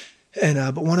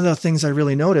 And, but one of the things I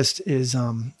really noticed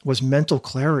was mental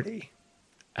clarity.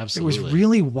 Absolutely. It was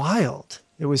really wild.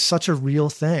 It was such a real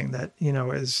thing that,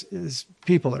 as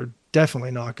people are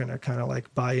definitely not going to kind of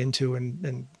like buy into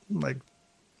and like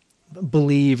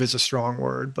believe is a strong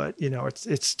word, but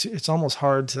it's almost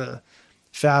hard to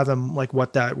fathom like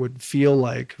what that would feel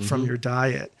like from your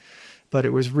diet, but it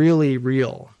was really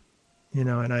real,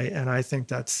 and I think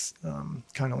that's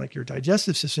kind of like your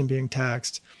digestive system being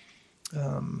taxed.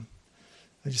 I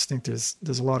just think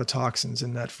there's a lot of toxins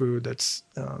in that food that's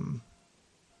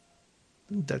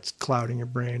that's clouding your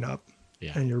brain up.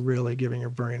 Yeah. And you're really giving your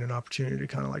brain an opportunity to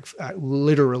kind of like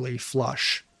literally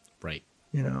flush, Right.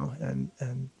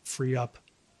 and free up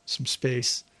some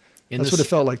space. And That's what it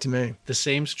felt like to me. The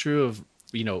same's true of,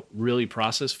 really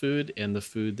processed food and the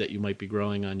food that you might be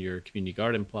growing on your community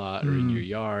garden plot or in your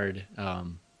yard.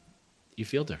 You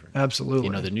feel different.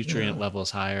 Absolutely. The nutrient level is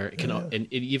higher. It can,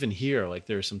 and even here, like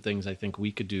there are some things I think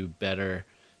we could do better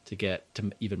to get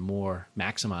to even more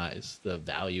maximize the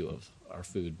value of our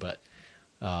food. But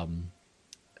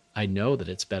I know that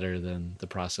it's better than the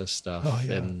processed stuff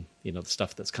and, the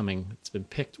stuff that's coming, it's been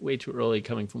picked way too early,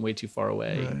 coming from way too far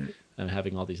away and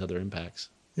having all these other impacts.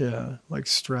 Yeah. Like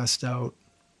stressed out.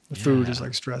 The food is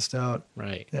like stressed out.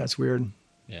 Right. Yeah. It's weird.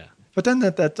 Yeah. But then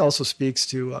that also speaks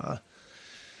to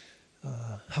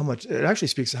how much, it actually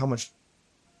speaks to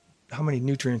how many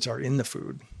nutrients are in the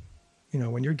food.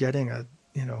 When you're getting a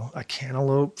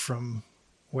cantaloupe from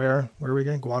where are we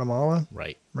getting? Guatemala?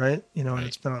 Right. Right? And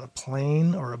it's been on a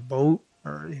plane or a boat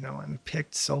or, and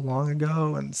picked so long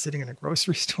ago and sitting in a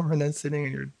grocery store and then sitting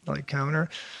in your like counter.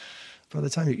 By the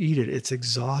time you eat it, it's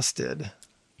exhausted.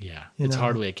 Yeah. It's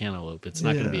hardly a cantaloupe. It's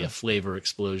not going to be a flavor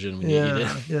explosion when you eat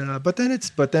it. Yeah. But then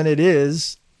it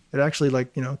actually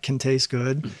like, can taste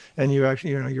good and you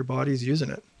actually, your body's using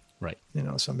it. Right.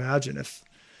 So imagine if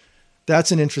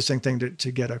that's an interesting thing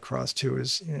to get across too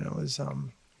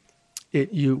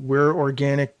we're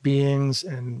organic beings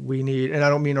and we need, and I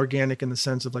don't mean organic in the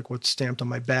sense of like what's stamped on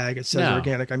my bag. It says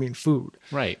organic. I mean food.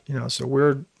 Right. So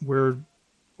we're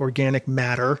organic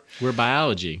matter. We're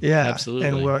biology. Yeah. Absolutely.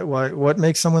 And what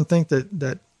makes someone think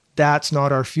that's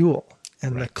not our fuel?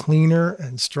 And the cleaner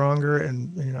and stronger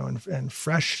and, and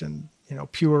fresh and,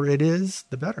 pure it is,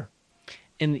 the better.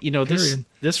 And,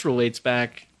 this relates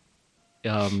back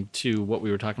to what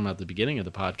we were talking about at the beginning of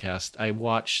the podcast. I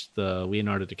watched the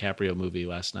Leonardo DiCaprio movie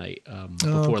last night,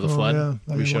 Before the Flood.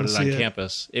 Yeah. We showed it on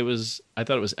campus. I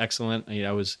thought it was excellent.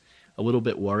 I was a little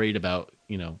bit worried about,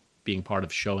 being part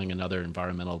of showing another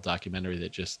environmental documentary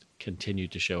that just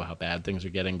continued to show how bad things are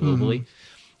getting globally.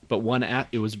 But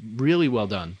it was really well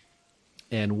done.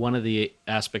 And one of the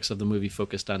aspects of the movie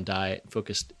focused on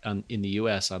in the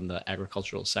U.S. on the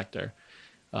agricultural sector.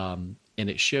 And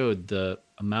it showed the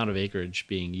amount of acreage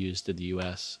being used in the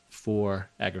U.S. for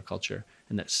agriculture,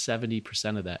 and that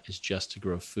 70% of that is just to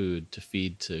grow food to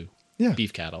feed to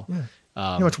beef cattle. Yeah. You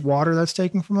know how much water that's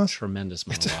taking from us? Tremendous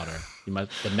amount of water.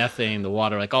 The methane, the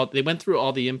water, they went through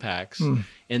all the impacts,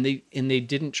 and they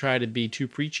didn't try to be too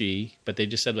preachy, but they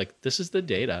just said this is the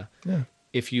data. Yeah.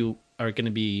 If you are going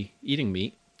to be eating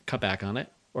meat, cut back on it.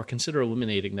 Or consider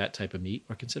eliminating that type of meat,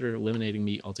 or consider eliminating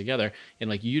meat altogether,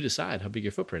 and you decide how big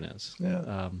your footprint is.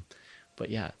 Yeah.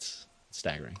 But it's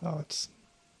staggering. Oh, it's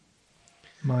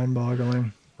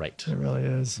mind-boggling. Right. It really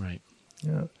is. Right.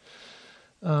 Yeah.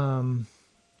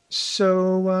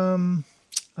 So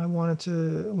I wanted to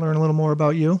learn a little more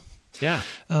about you. Yeah.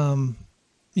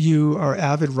 You are an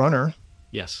avid runner.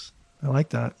 Yes. I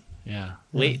like that. Yeah.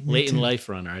 Late in life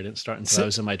runner. I didn't start until I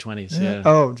was in my 20s. Yeah.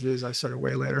 Oh, geez. I started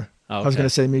way later. Oh, okay. I was going to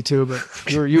say me too,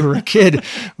 but you were a kid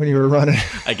when you were running.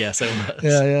 I guess I was.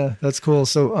 Yeah. That's cool.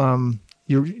 So,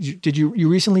 you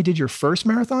recently did your first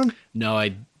marathon? No,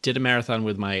 I did a marathon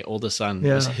with my oldest son.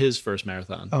 It was his first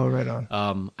marathon. Oh, right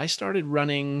on. I started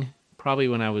running probably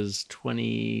when I was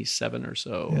 27 or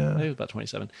so. Yeah. I think it was about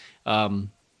 27. And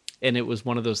it was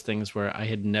one of those things where I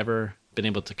had never been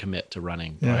able to commit to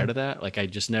running prior to that.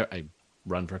 I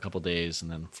run for a couple of days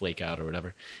and then flake out or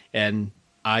whatever. And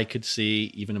I could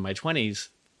see even in my 20s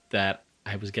that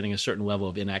I was getting a certain level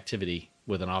of inactivity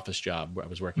with an office job where I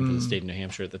was working for the state of New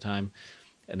Hampshire at the time.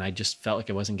 And I just felt like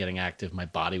I wasn't getting active. My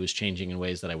body was changing in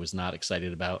ways that I was not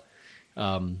excited about.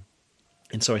 And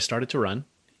so I started to run,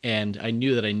 and I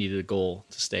knew that I needed a goal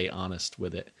to stay honest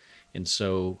with it. And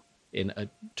so in a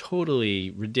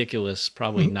totally ridiculous,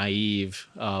 probably naive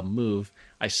move,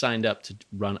 I signed up to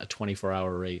run a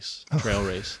 24-hour race, trail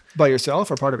race. By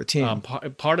yourself or part of a team?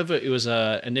 Part of it was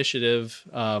an initiative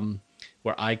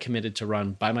where I committed to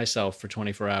run by myself for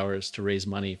 24 hours to raise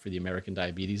money for the American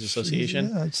Diabetes Association.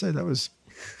 Yeah, I'd say that was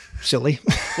silly.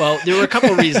 Well, there were a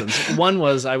couple of reasons. One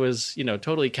was I was,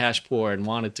 totally cash poor and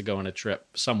wanted to go on a trip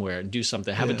somewhere and do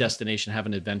something, have a destination, have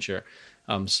an adventure.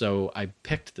 So I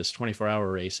picked this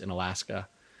 24-hour race in Alaska.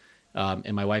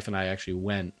 And my wife and I actually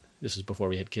went. This was before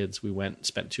we had kids. We went and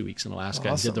spent 2 weeks in Alaska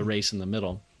and did the race in the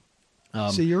middle.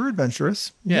 So you're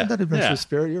adventurous. You have that adventurous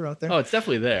spirit. You're out there. Oh, it's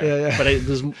definitely there. Yeah. But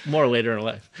there's more later in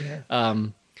life. Yeah.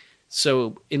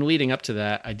 So in leading up to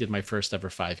that, I did my first ever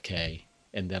 5K.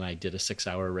 And then I did a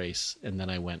 6-hour race. And then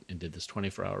I went and did this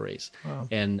 24-hour race. Wow.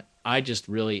 And I just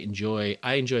really enjoy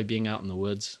being out in the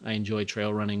woods. I enjoy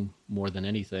trail running more than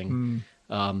anything.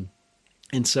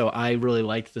 And so I really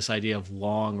liked this idea of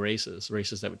long races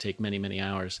that would take many, many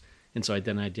hours. And so I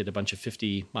did a bunch of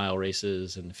 50-mile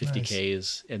races and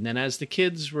 50Ks. And then as the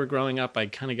kids were growing up, I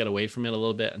kind of got away from it a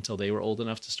little bit until they were old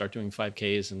enough to start doing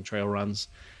 5Ks and trail runs.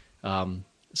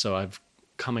 So I've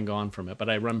come and gone from it, but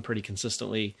I run pretty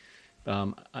consistently.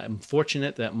 I'm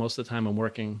fortunate that most of the time I'm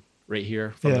working right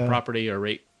here from the property or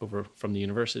right over from the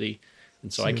university.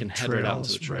 And so I can head right out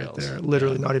into the trails. Right there.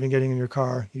 Literally not even getting in your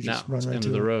car. You just run right into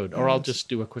the road. Or I'll just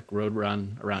do a quick road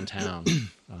run around town.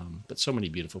 But so many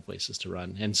beautiful places to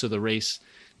run. And so the race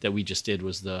that we just did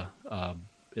was it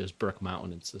was Burke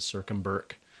Mountain. It's the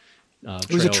Circumburk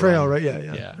it was a trail, run. Right?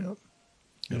 Yeah.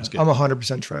 It was good. I'm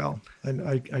 100% trail. And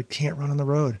I can't run on the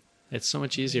road. It's so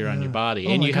much easier on your body.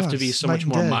 And you have to be so much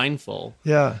more mindful.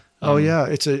 Yeah.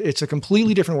 It's a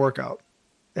completely different workout.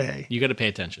 You got to pay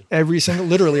attention.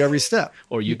 Literally every step.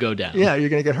 Or you go down. Yeah, you're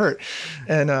going to get hurt.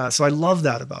 And so I love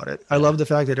that about it. I love the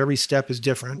fact that every step is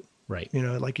different. Right.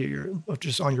 Like you're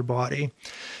just on your body.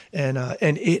 And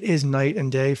it is night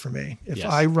and day for me. If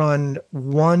I run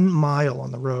 1 mile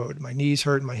on the road, my knees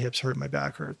hurt, my hips hurt, my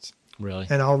back hurts. Really?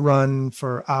 And I'll run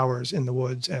for hours in the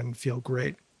woods and feel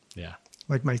great. Yeah.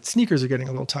 Like my sneakers are getting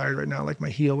a little tired right now. Like my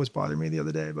heel was bothering me the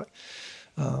other day,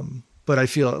 but I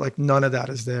feel like none of that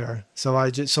is there. So I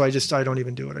don't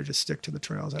even do it. I just stick to the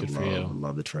trails. I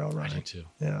love the trail running. I do too.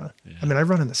 Yeah. I mean, I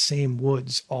run in the same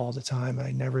woods all the time.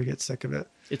 I never get sick of it.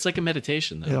 It's like a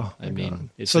meditation though.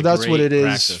 It's so that's what it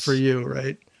is for you,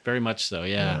 right? Very much so.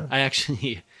 Yeah. I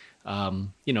actually,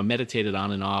 meditated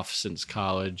on and off since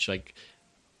college. Like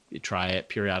you try it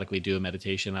periodically, do a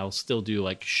meditation. I'll still do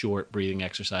like short breathing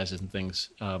exercises and things,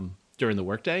 during the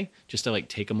workday, just to like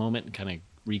take a moment and kind of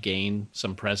regain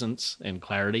some presence and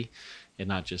clarity and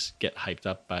not just get hyped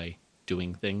up by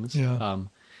doing things.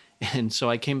 And so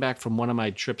I came back from one of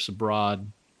my trips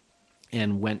abroad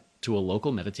and went to a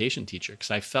local meditation teacher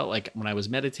because I felt like when I was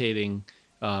meditating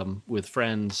with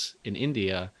friends in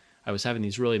India, I was having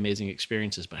these really amazing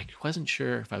experiences, but I wasn't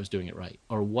sure if I was doing it right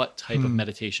or what type of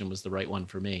meditation was the right one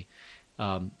for me.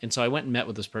 And so I went and met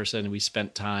with this person and we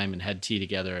spent time and had tea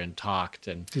together and talked.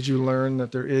 And did you learn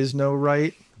that there is no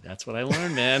right? That's what I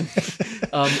learned, man.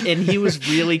 And he was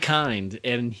really kind.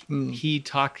 And he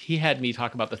had me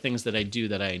talk about the things that I do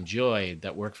that I enjoy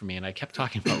that work for me. And I kept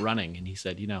talking about running. And he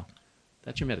said,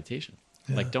 that's your meditation.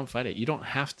 Yeah. Like, don't fight it. You don't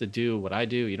have to do what I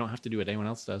do. You don't have to do what anyone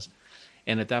else does.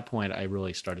 And at that point, I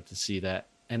really started to see that.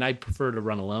 And I prefer to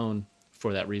run alone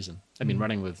for that reason. I mean,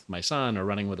 running with my son or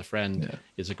running with a friend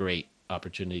is a great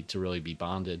opportunity to really be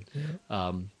bonded.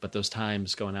 Yeah. But those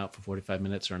times going out for 45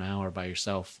 minutes or an hour by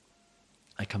yourself,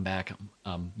 I come back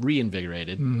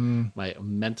reinvigorated,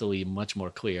 mentally much more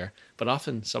clear. But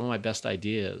often some of my best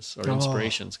ideas or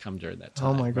inspirations come during that time.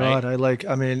 Oh my God. Right?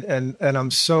 And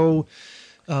I'm so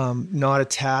not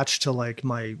attached to like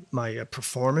my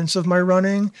performance of my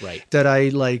running that I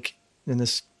like, and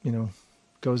this,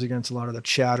 goes against a lot of the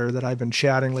chatter that I've been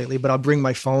chatting lately, but I'll bring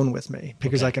my phone with me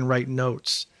because I can write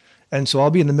notes. And so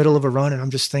I'll be in the middle of a run and I'm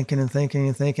just thinking and thinking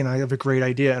and thinking. I have a great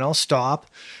idea and I'll stop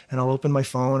and I'll open my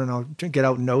phone and I'll get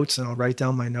out notes and I'll write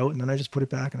down my note and then I just put it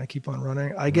back and I keep on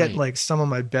running. I get like some of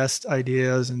my best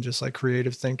ideas and just like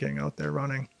creative thinking out there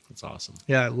running. That's awesome.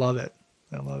 Yeah, I love it.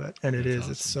 And it is.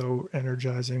 Awesome. It's so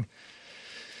energizing.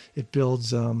 It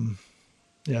builds,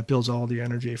 it builds all the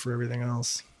energy for everything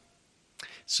else.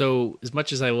 So as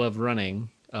much as I love running,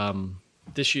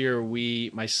 this year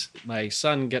my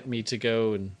son got me to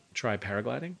go and try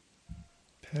paragliding.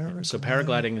 So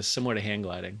paragliding is similar to hang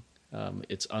gliding.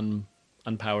 It's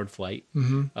unpowered flight,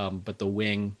 but the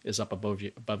wing is up above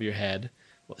your head,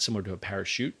 similar to a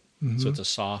parachute. So it's a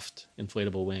soft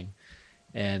inflatable wing.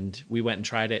 And we went and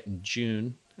tried it in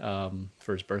June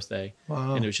for his birthday.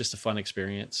 Wow. And it was just a fun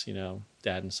experience,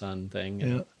 dad and son thing.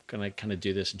 And gonna kind of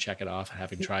do this and check it off,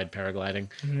 having tried paragliding.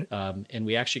 And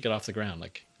we actually got off the ground,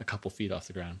 like a couple feet off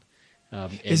the ground.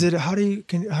 Is it how do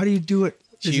you do it?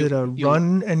 Is it a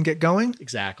run and get going?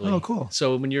 Exactly. Oh, cool.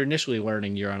 So when you're initially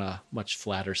learning, you're on a much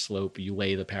flatter slope. You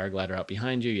lay the paraglider out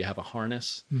behind you. You have a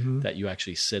harness that you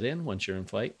actually sit in once you're in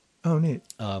flight. Oh, neat.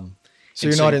 So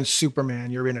you're not in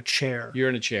Superman. You're in a chair. You're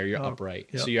in a chair. You're upright.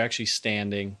 Yep. So you're actually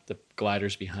standing. The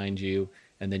glider's behind you.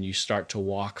 And then you start to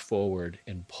walk forward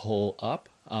and pull up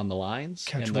on the lines.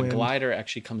 Catch and wind. The glider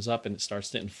actually comes up and it starts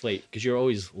to inflate because you're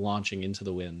always launching into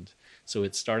the wind. So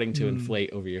it's starting to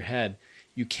inflate over your head.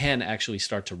 You can actually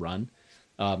start to run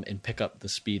and pick up the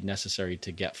speed necessary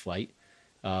to get flight.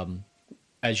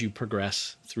 As you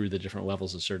progress through the different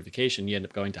levels of certification, you end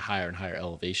up going to higher and higher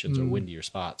elevations or windier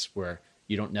spots where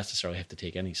you don't necessarily have to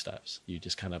take any steps. You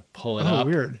just kind of pull it up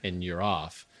weird. And you're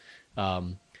off.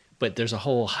 But there's a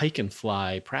whole hike and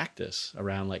fly practice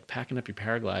around like packing up your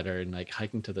paraglider and like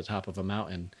hiking to the top of a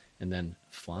mountain and then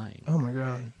flying. Oh my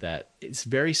God. That it's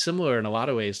very similar in a lot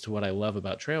of ways to what I love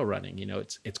about trail running. You know,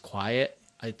 it's quiet.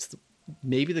 It's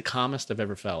maybe the calmest I've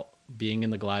ever felt being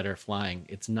in the glider flying.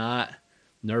 It's not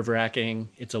nerve-wracking.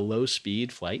 It's a low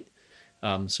speed flight.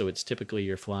 So it's typically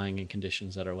you're flying in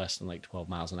conditions that are less than like 12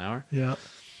 miles an hour. Yeah.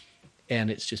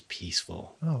 And it's just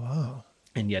peaceful. Oh, wow.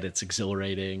 And yet it's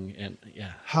exhilarating. And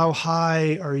yeah. How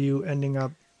high are you ending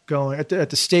up going at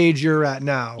the stage you're at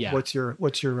now? Yeah. What's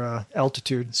your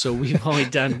altitude? So we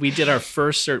completed our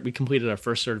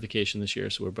first certification this year.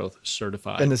 So we're both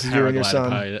certified. And this is you and your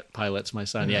son? Pilots. My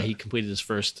son. Yeah. He completed his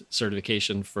first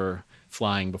certification for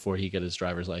flying before he got his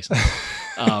driver's license.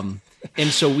 And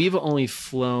so we've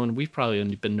probably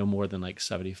only been no more than like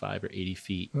 75 or 80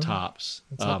 feet tops.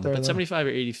 But 75 or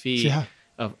 80 feet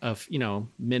of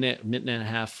minute and a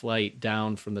half flight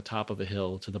down from the top of a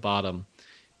hill to the bottom.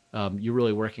 You're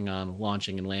really working on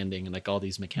launching and landing and like all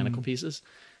these mechanical pieces.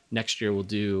 Next year we'll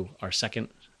do our second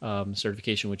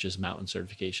certification, which is mountain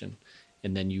certification.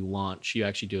 And then you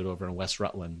actually do it over in West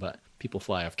Rutland, but people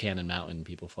fly off Cannon Mountain,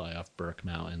 people fly off Burke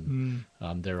Mountain.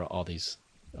 There are all these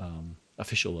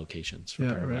official locations for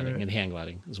paragliding and hang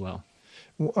gliding as well.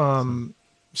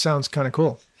 Sounds kind of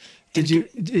cool.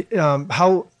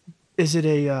 How is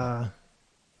it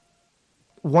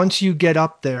once you get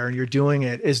up there and you're doing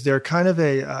it, is there kind of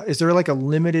is there like a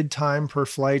limited time per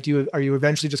flight? Are you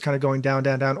eventually just kind of going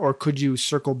down, or could you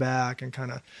circle back and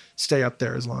kind of stay up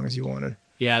there as long as you wanted?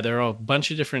 Yeah, there are a bunch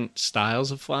of different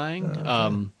styles of flying.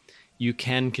 Okay. You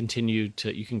can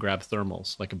grab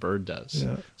thermals like a bird does.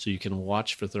 Yeah. So you can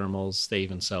watch for thermals. They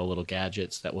even sell little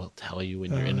gadgets that will tell you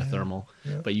when you're in a thermal.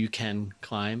 Yeah. But you can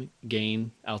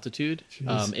gain altitude.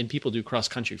 And people do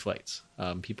cross-country flights.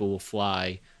 People will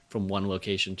fly from one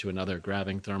location to another,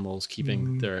 grabbing thermals,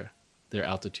 keeping their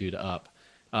altitude up.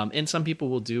 And some people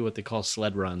will do what they call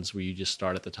sled runs, where you just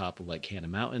start at the top of like Cannon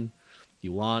Mountain.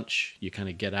 You launch, you kind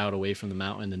of get out away from the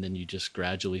mountain, and then you just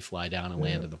gradually fly down and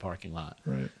land in the parking lot.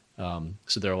 Right.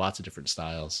 So there are lots of different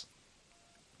styles.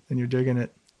 And you're digging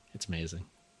it. It's amazing.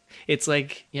 It's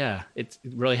like, it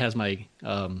really has my,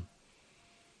 I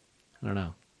don't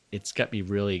know. It's got me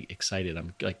really excited.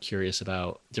 I'm like curious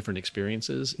about different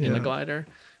experiences in the glider.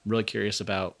 I'm really curious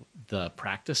about the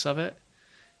practice of it.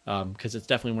 Because it's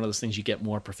definitely one of those things you get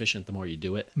more proficient the more you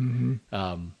do it.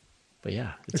 Mm-hmm. But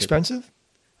yeah. Expensive?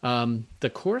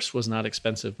 The course was not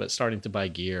expensive, but starting to buy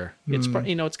gear,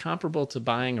 it's comparable to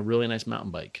buying a really nice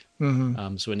mountain bike.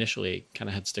 Mm-hmm. So initially kind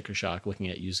of had sticker shock looking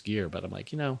at used gear, but I'm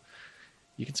like, you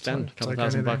can spend a couple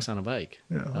 $1,000 on a bike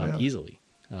easily.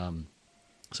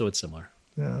 So it's similar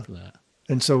for that.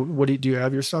 And so do you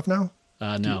have your stuff now?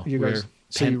 No, you guys,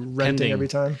 you're renting every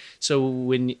time? So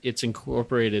when it's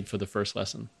incorporated for the first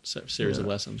series of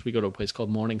lessons, we go to a place called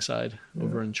Morningside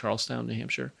over in Charlestown, New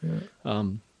Hampshire. Yeah.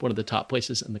 One of the top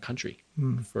places in the country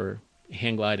for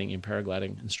hang gliding and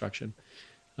paragliding instruction.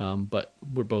 But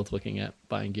we're both looking at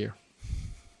buying gear.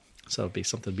 So it'd be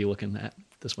something to be looking at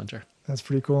this winter. That's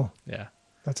pretty cool. Yeah.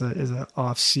 Is a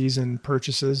off-season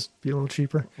purchases be a little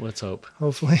cheaper? Let's hope.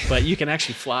 Hopefully. But you can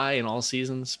actually fly in all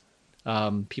seasons.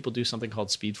 People do something called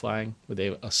speed flying, where they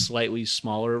have a slightly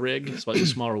smaller rig, slightly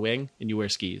smaller wing, and you wear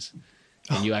skis.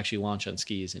 And you actually launch on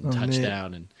skis and touch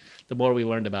down. And the more we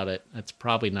learned about it, that's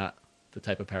probably not the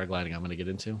type of paragliding I'm going to get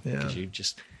into, because you're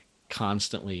just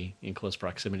constantly in close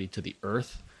proximity to the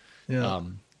earth. Yeah.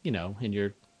 And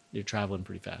you're traveling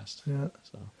pretty fast. Yeah.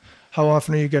 So, how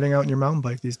often are you getting out on your mountain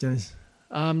bike these days?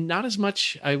 Not as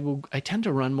much. I tend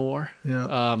to run more.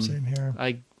 Yeah. Same here.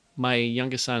 My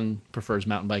youngest son prefers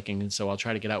mountain biking, and so I'll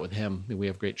try to get out with him. We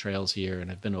have great trails here,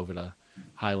 and I've been over to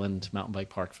Highland Mountain Bike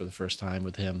Park for the first time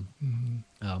with him.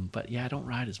 Mm-hmm. But I don't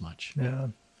ride as much. Yeah.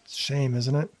 It's a shame,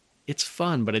 isn't it? It's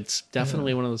fun, but it's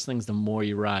definitely one of those things, the more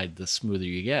you ride, the smoother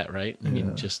you get, right? I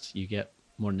mean, you get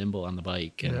more nimble on the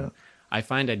bike. And I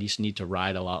find I just need to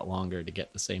ride a lot longer to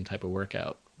get the same type of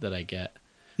workout that I get.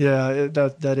 Yeah,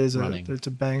 that is running. It's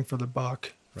a bang for the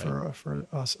buck for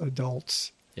us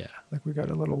adults. Yeah. Like we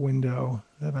got a little window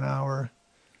of an hour.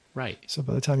 Right. So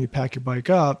by the time you pack your bike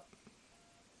up,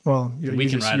 well, we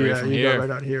can ride away from here. Go right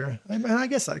out here. I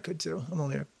guess I could too. I'm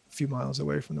only a few miles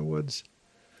away from the woods.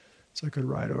 So I could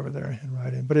ride over there and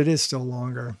ride in. But it is still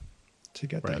longer to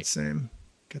get that same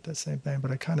bang.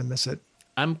 But I kind of miss it.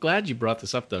 I'm glad you brought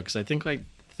this up though, because I think like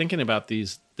thinking about the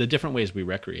different ways we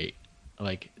recreate,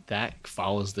 like that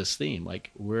follows this theme.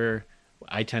 Like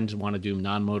I tend to want to do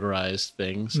non-motorized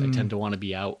things. I tend to want to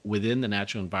be out within the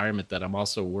natural environment that I'm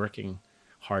also working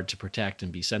hard to protect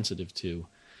and be sensitive to.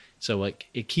 So like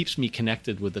it keeps me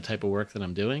connected with the type of work that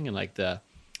I'm doing, and like the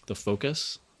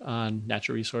focus on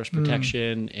natural resource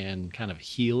protection and kind of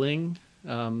healing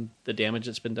the damage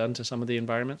that's been done to some of the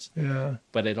environments. Yeah.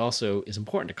 But it also is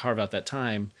important to carve out that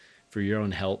time for your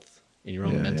own health and your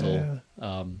own mental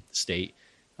state,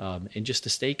 and just to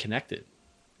stay connected.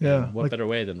 Yeah. And what better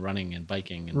way than running and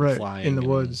biking and Right. flying In the and-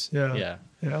 woods. Yeah. Yeah.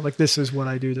 Yeah. Like this is what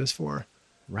I do this for.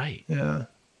 Right. Yeah.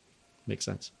 Makes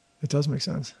sense. It does make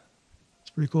sense. It's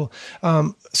pretty cool.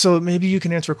 So maybe you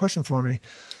can answer a question for me.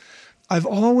 I've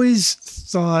always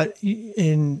thought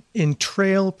in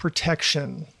trail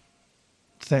protection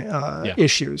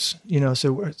issues,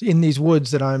 so in these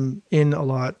woods that I'm in a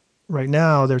lot right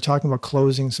now, they're talking about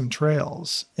closing some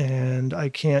trails, and I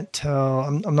can't tell.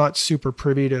 I'm not super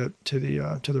privy to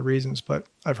the reasons, but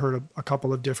I've heard a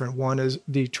couple of different. One is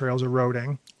the trails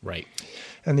eroding, Right.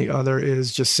 and the other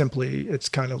is just simply it's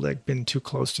kind of like been too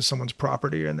close to someone's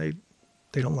property, and they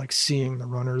don't like seeing the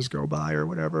runners go by or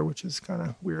whatever, which is kind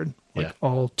of weird. Like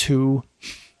all 2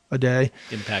 a day,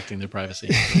 Impacting their privacy.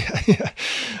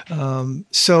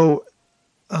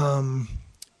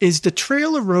 Is the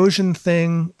trail erosion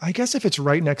thing, I guess if it's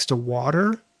right next to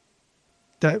water,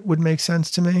 that would make sense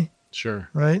to me, Sure.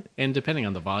 right? And depending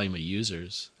on the volume of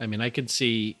users, I mean, I could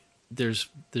see there's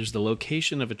the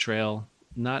location of a trail.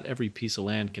 Not every piece of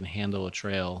land can handle a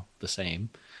trail the same.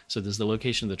 So there's the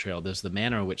location of the trail. There's the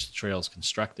manner in which the trail is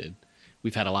constructed.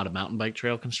 We've had a lot of mountain bike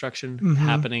trail construction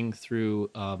happening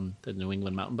through the New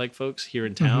England mountain bike folks here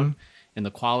in town. And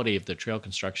the quality of the trail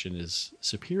construction is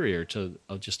superior to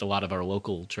just a lot of our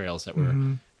local trails that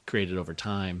were created over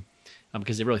time,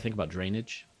 because they really think about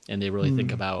drainage, and they really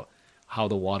think about how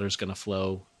the water is going to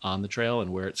flow on the trail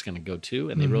and where it's going to go to.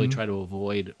 And they really try to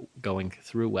avoid going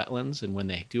through wetlands. And when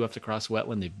they do have to cross a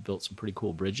wetland, they've built some pretty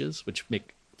cool bridges, which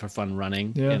make for fun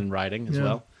running and riding as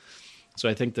well. So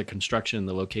I think the construction,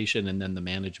 the location, and then the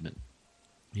management,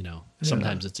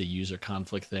 sometimes it's a user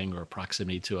conflict thing or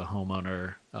proximity to a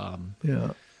homeowner.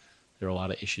 There are a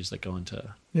lot of issues that go into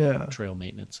trail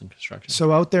maintenance and construction.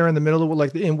 So out there in the middle of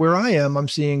like in where I am, I'm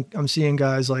seeing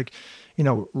guys like,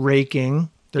 raking.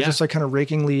 They're just like kind of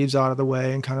raking leaves out of the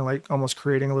way and kind of like almost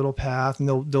creating a little path, and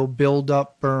they'll build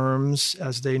up berms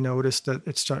as they notice that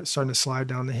it's starting to slide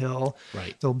down the hill.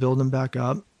 Right. They'll build them back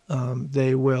up.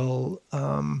 They will,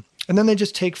 and then they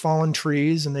just take fallen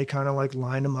trees and they kind of like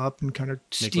line them up and kind of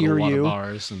steer you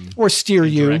bars and steer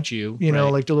you, direct you,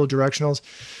 like the little directionals.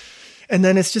 And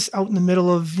then it's just out in the middle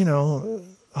of,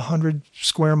 100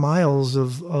 square miles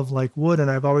of like wood. And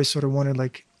I've always sort of wanted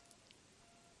like,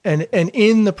 and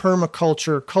in the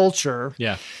permaculture culture,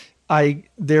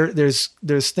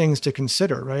 there's things to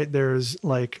consider, right? there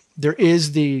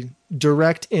is the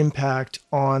direct impact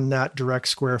on that direct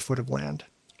square foot of land.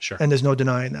 Sure. And there's no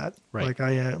denying that. Right.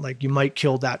 Like you might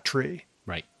kill that tree.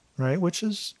 Right. Right. Which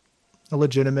is a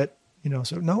legitimate,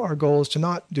 so no, our goal is to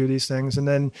not do these things. And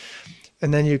then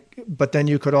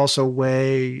you could also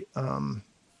weigh, so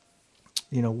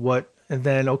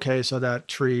that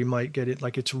tree might get it,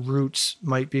 like its roots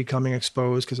might be becoming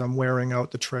exposed because I'm wearing out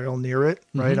the trail near it,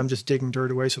 right? I'm just digging dirt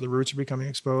away, so the roots are becoming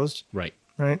exposed. Right.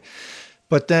 Right.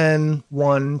 But then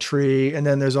one tree, and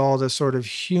then there's all the sort of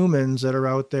humans that are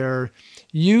out there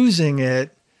using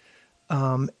it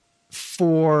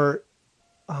for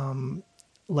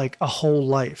like a whole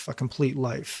life, a complete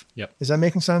life. Yep. Is that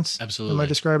making sense? Absolutely. Am I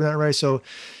describing that right? So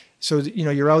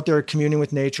you're out there communing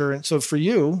with nature, and so for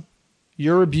you,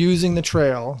 you're abusing the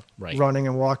trail, running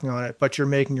and walking on it, but you're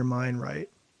making your mind right.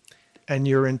 And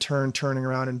you're in turn turning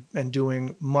around and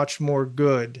doing much more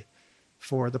good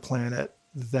for the planet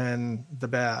than the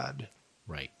bad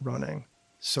running.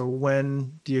 So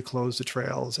when do you close the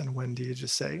trails, and when do you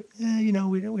just say, we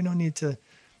don't need to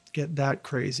get that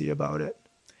crazy about it?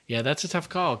 Yeah, that's a tough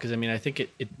call because, I think it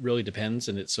really depends,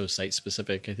 and it's so site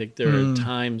specific. I think there are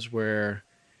times where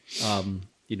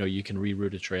you can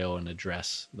reroute a trail and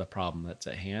address the problem that's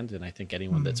at hand. And I think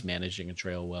anyone that's managing a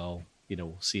trail well,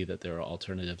 will see that there are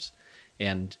alternatives.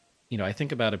 And, I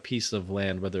think about a piece of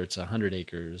land, whether it's 100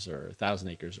 acres or 1,000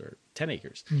 acres or 10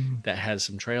 acres, that has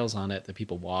some trails on it that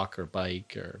people walk or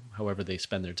bike or however they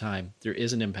spend their time. There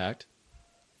is an impact,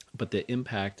 but the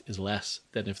impact is less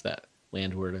than if that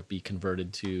land were to be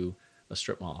converted to a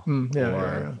strip mall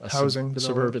or a housing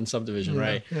suburban subdivision,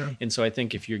 right? Yeah. And so I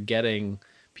think if you're getting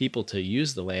people to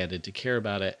use the land and to care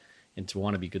about it and to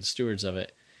want to be good stewards of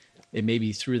it, it may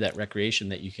be through that recreation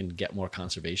that you can get more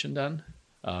conservation done.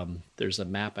 There's a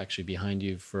map actually behind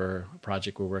you for a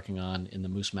project we're working on in the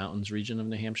Moose Mountains region of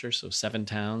New Hampshire. So 7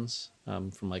 towns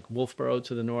from like Wolfboro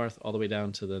to the north, all the way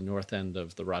down to the north end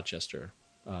of the Rochester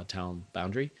town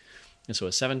boundary. And so a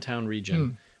 7-town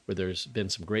region where there's been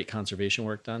some great conservation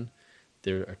work done.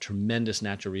 There are tremendous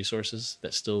natural resources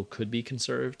that still could be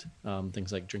conserved,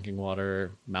 things like drinking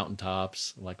water,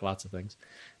 mountaintops, like lots of things.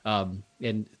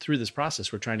 And through this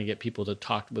process, we're trying to get people to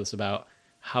talk with us about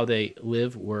how they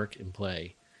live, work, and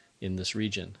play in this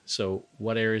region. So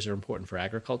what areas are important for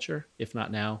agriculture, if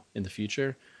not now, in the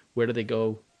future? Where do they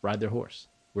go ride their horse?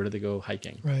 Where do they go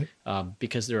hiking? Right.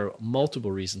 Because there are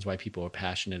multiple reasons why people are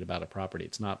passionate about a property.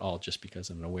 It's not all just because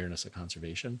of an awareness of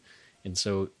conservation. And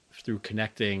so through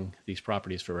connecting these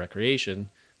properties for recreation,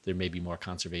 there may be more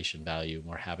conservation value,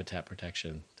 more habitat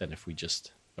protection than if we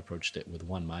just approached it with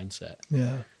one mindset.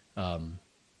 Yeah.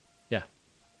 Yeah.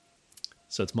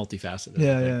 So it's multifaceted.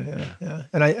 Yeah.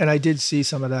 And I did see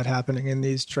some of that happening in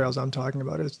these trails I'm talking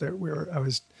about. Is that I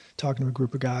was talking to a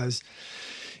group of guys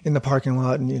in the parking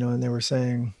lot, and and they were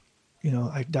saying,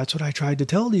 that's what I tried to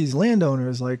tell these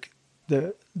landowners, like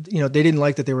they didn't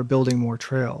like that they were building more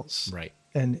trails. Right.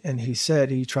 And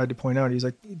he tried to point out, he's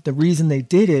like, the reason they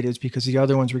did it is because the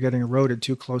other ones were getting eroded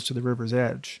too close to the river's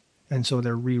edge. And so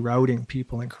they're rerouting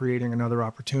people and creating another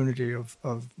opportunity of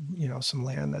some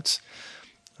land that's,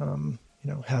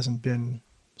 hasn't been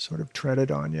sort of treaded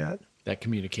on yet. That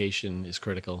communication is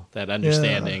critical. That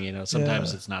understanding,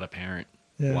 sometimes it's not apparent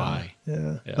why.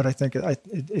 Yeah. But I think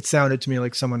it sounded to me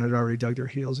like someone had already dug their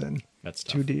heels in. That's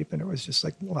tough. Too deep. And it was just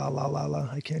like, la, la, la, la,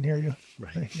 I can't hear you.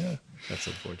 Right. Like, yeah. That's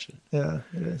unfortunate. Yeah,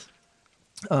 it is.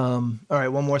 All right.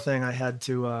 One more thing I had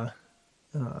to, a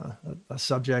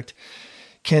subject.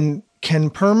 Can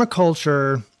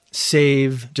permaculture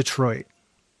save Detroit?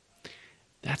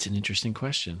 That's an interesting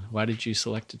question. Why did you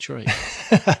select Detroit?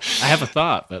 I have a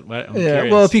thought, but I'm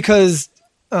curious. Well, because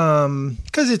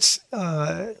it's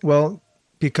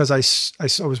because I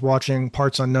was watching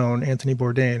Parts Unknown, Anthony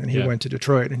Bourdain, and he went to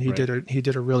Detroit, and he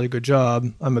did a really good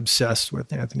job. I'm obsessed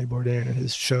with Anthony Bourdain and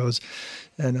his shows,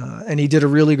 and he did a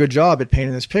really good job at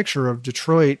painting this picture of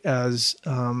Detroit as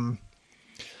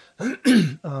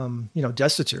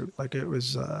destitute. Like it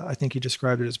was, I think he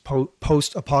described it as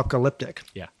post-apocalyptic.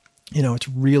 Yeah. It's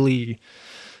really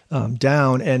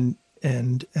down, and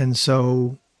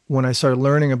so when I started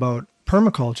learning about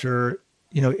permaculture,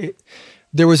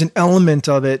 there was an element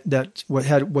of it that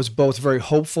was both very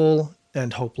hopeful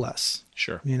and hopeless.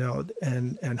 Sure.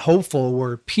 And hopeful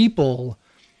were people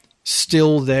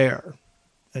still there,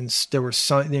 and there was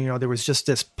there was just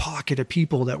this pocket of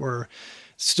people that were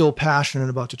still passionate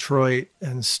about Detroit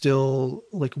and still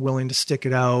like willing to stick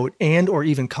it out or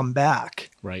even come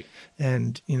back. Right.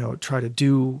 And, try to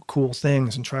do cool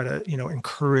things and try to,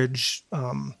 encourage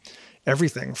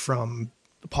everything from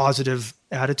positive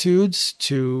attitudes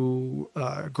to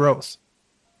growth,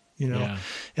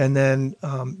 and then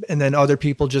other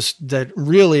people just that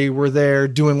really were there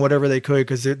doing whatever they could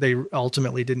because they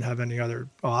ultimately didn't have any other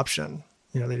option.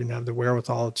 They didn't have the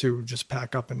wherewithal to just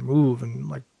pack up and move and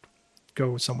like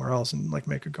go somewhere else and like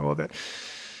make a go of it.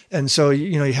 And so,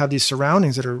 you have these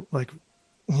surroundings that are like,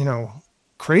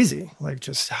 crazy, like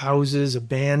just houses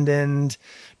abandoned,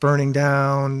 burning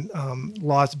down,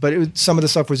 lots. But some of the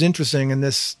stuff was interesting in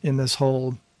this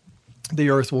whole the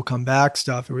earth will come back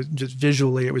stuff. It was just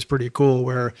visually, it was pretty cool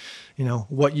where,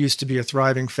 what used to be a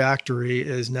thriving factory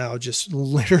is now just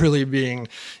literally being,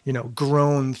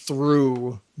 grown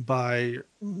through by,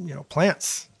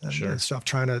 plants and stuff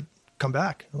trying to come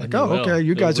back. Like, okay,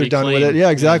 you guys are done with it. Yeah,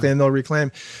 exactly. Yeah. And they'll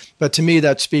reclaim. But to me,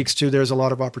 that speaks to there's a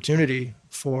lot of opportunity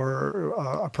for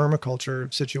a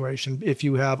permaculture situation if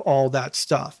you have all that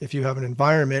stuff. If you have an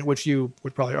environment, which you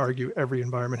would probably argue every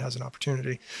environment has an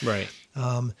opportunity. Right.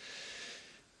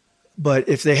 But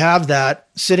if they have that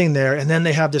sitting there and then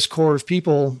they have this core of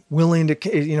people willing to,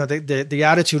 the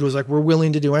attitude was like, we're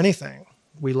willing to do anything.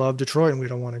 We love Detroit and we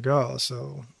don't want to go.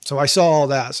 So I saw all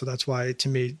that. So that's why to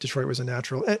me, Detroit was a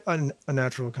natural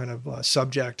kind of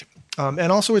subject.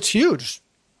 And also it's huge.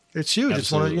 It's huge.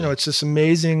 Absolutely. It's it's this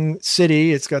amazing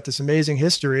city. It's got this amazing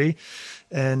history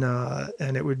and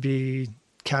it would be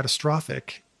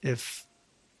catastrophic if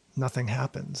nothing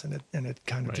happens and it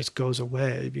kind of just goes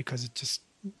away because it just,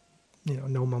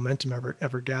 no momentum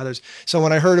ever gathers. So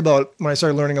when I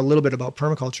started learning a little bit about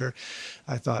permaculture,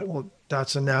 I thought, well,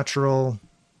 that's a natural,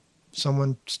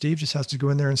 Steve just has to go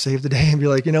in there and save the day and be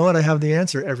like, you know what, I have the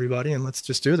answer, everybody, and let's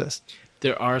just do this.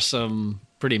 There are some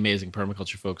pretty amazing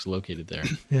permaculture folks located there.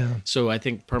 Yeah. So I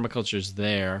think permaculture's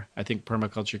there. I think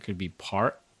permaculture could be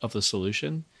part of the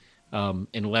solution,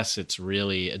 unless it's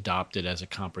really adopted as a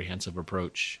comprehensive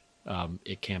approach.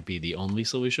 It can't be the only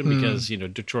solution because,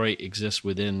 Detroit exists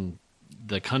within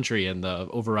the country and the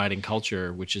overriding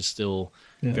culture, which is still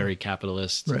very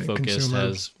capitalist focused,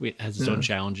 has its own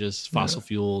challenges, fossil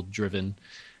fuel driven,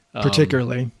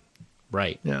 particularly.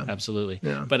 Right. Yeah. Absolutely.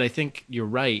 Yeah. But I think you're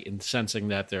right in sensing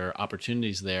that there are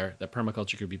opportunities there, that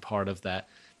permaculture could be part of that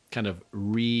kind of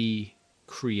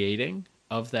recreating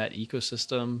of that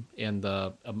ecosystem and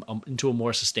the into a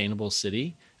more sustainable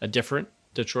city, a different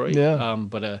Detroit. Yeah.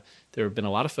 There have been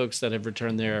a lot of folks that have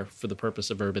returned there for the purpose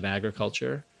of urban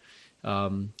agriculture.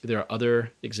 There are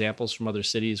other examples from other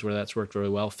cities where that's worked really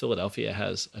well. Philadelphia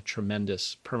has a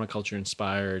tremendous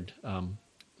permaculture-inspired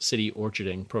city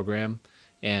orcharding program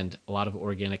and a lot of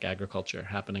organic agriculture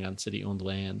happening on city-owned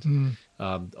land.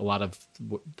 A lot of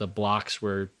the blocks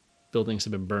where buildings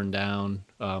have been burned down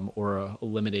or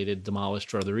eliminated, demolished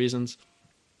for other reasons,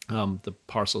 the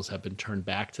parcels have been turned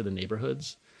back to the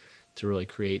neighborhoods to really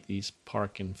create these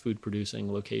park and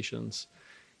food-producing locations.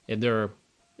 And there are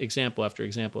example after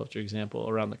example after example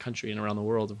around the country and around the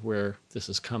world of where this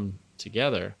has come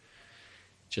together.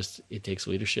 Just it takes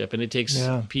leadership, and it takes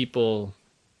people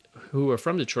who are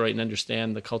from Detroit and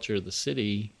understand the culture of the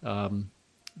city,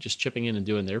 just chipping in and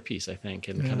doing their piece, I think,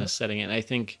 and kind of setting it. And I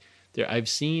think I've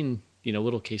seen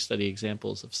little case study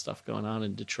examples of stuff going on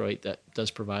in Detroit that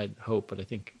does provide hope, but I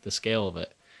think the scale of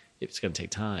it's going to take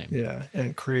time. Yeah,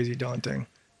 and crazy daunting.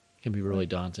 Can be really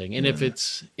daunting. And if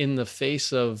it's in the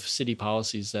face of city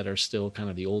policies that are still kind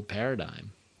of the old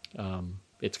paradigm,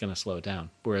 it's going to slow it down.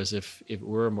 Whereas if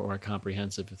we're more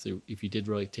comprehensive, if you did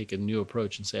really take a new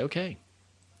approach and say, okay,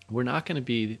 we're not going to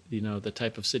be the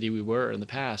type of city we were in the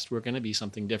past. We're going to be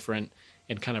something different,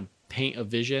 and kind of paint a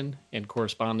vision and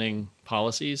corresponding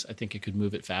policies, I think it could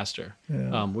move it faster.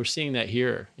 Yeah. We're seeing that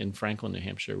here in Franklin, New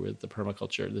Hampshire with the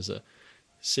permaculture. There's a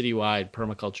citywide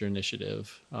permaculture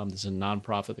initiative. There's a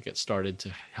nonprofit that gets started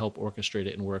to help orchestrate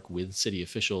it and work with city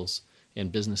officials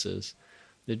and businesses.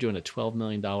 They're doing a $12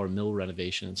 million mill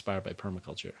renovation inspired by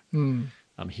permaculture.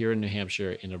 Here in New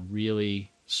Hampshire, in a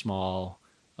really small,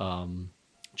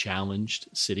 challenged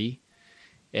city.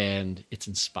 And it's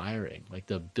inspiring. Like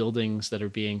the buildings that are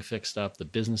being fixed up, the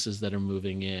businesses that are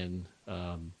moving in,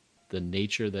 the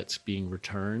nature that's being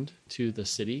returned to the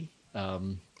city.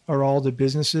 Are all the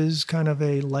businesses kind of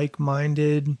a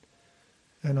like-minded,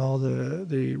 and all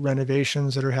the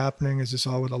renovations that are happening, is this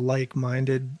all with a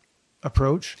like-minded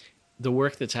approach? The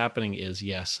work that's happening is,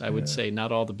 yes. I would say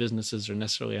not all the businesses are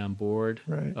necessarily on board.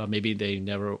 Right. Maybe they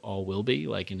never all will be,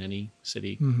 like in any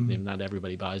city. Not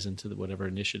everybody buys into whatever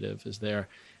initiative is there.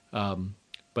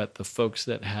 But the folks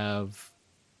that have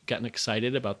gotten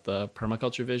excited about the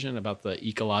permaculture vision, about the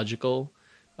ecological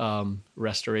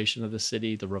restoration of the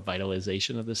city, the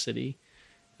revitalization of the city,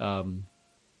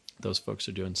 those folks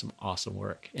are doing some awesome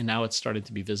work. And now it's starting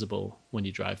to be visible when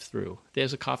you drive through.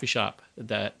 There's a coffee shop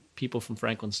that people from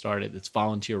Franklin started. It's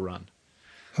volunteer run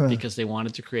because they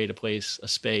wanted to create a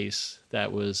space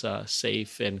that was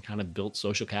safe and kind of built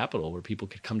social capital where people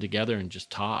could come together and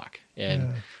just talk.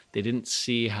 And they didn't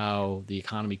see how the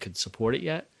economy could support it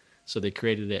yet. So they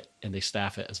created it and they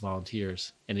staff it as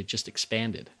volunteers, and it just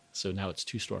expanded. So now it's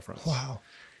 2 storefronts. Wow.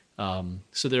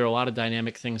 So there are a lot of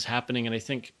dynamic things happening. And I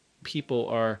think people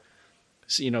are,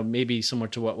 maybe similar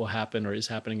to what will happen or is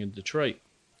happening in Detroit,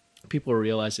 people are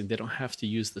realizing they don't have to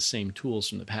use the same tools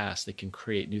from the past. They can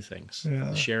create new things. Yeah.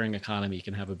 The sharing economy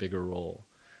can have a bigger role.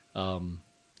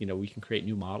 We can create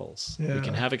new models. Yeah. We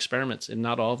can have experiments, and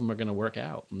not all of them are going to work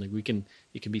out. And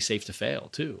it can be safe to fail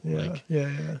too.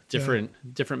 Different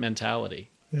mentality.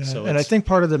 Yeah. So and I think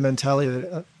part of the mentality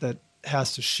that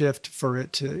has to shift for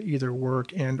it to either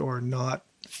work and or not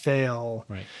fail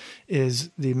is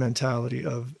the mentality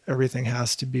of everything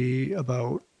has to be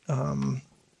about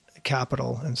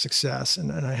capital and success,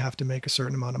 and I have to make a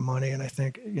certain amount of money. And I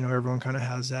think everyone kind of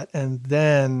has that, and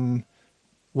then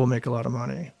we'll make a lot of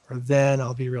money, or then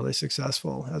I'll be really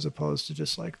successful, as opposed to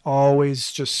just like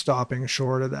always just stopping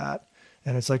short of that.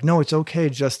 And it's like, no, it's okay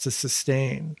just to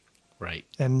sustain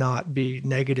and not be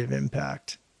negative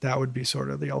impact. That would be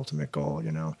sort of the ultimate goal,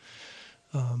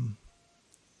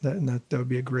 that would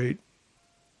be a great,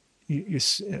 you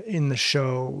in the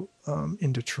show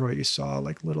in Detroit, you saw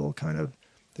like little kind of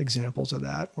examples of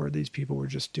that where these people were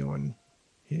just doing,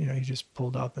 he just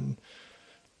pulled up and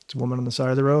it's a woman on the side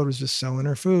of the road was just selling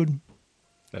her food.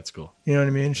 That's cool. You know what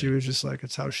I mean? She was just like,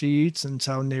 it's how she eats and it's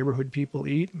how neighborhood people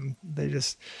eat, and they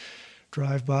just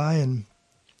drive by.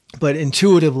 But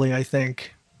intuitively, I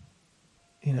think,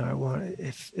 I want,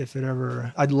 if it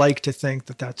ever, I'd like to think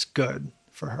that that's good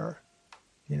for her.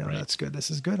 That's good.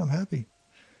 This is good. I'm happy.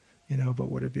 But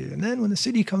would it be? And then when the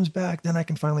city comes back, then I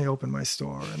can finally open my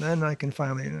store, and then I can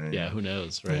finally. Who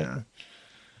knows, right? Yeah.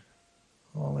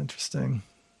 All interesting.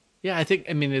 Yeah, I think,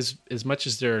 as much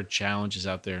as there are challenges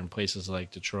out there in places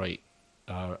like Detroit,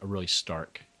 are really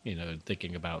stark,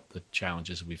 thinking about the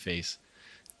challenges we face.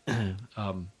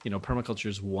 Permaculture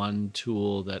is one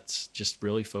tool that's just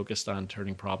really focused on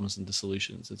turning problems into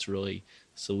solutions. It's really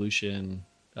solution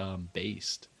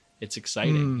based. It's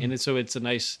exciting, and it's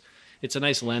a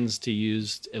nice lens to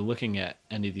use looking at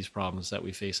any of these problems that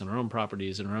we face in our own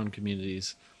properties, in our own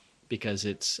communities, because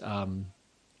it's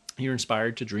you're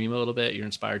inspired to dream a little bit. You're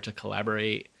inspired to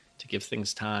collaborate, to give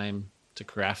things time, to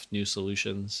craft new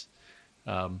solutions.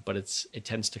 But it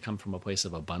tends to come from a place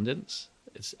of abundance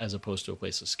as opposed to a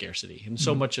place of scarcity. And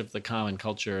so much of the common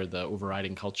culture, the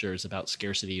overriding culture, is about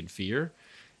scarcity and fear.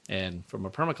 And from a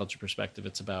permaculture perspective,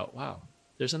 it's about, wow,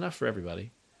 there's enough for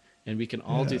everybody. And we can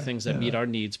all do things that meet our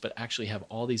needs, but actually have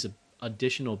all these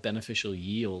additional beneficial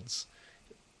yields.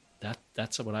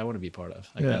 That's what I want to be part of.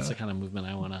 That's the kind of movement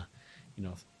I want to,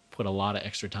 put a lot of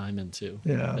extra time into,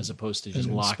 as opposed to just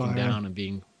locking down and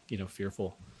being,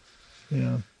 fearful.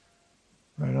 Yeah.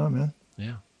 Right on, man.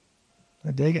 Yeah.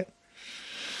 I dig it.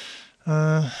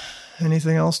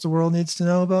 Anything else the world needs to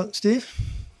know about Steve?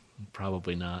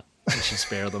 Probably not. We should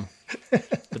spare them.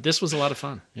 But this was a lot of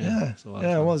fun. It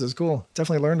was. It was cool.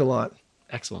 Definitely learned a lot.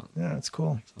 Excellent. Yeah, it's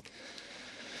cool. Excellent.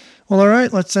 Well, all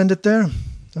right. Let's end it there.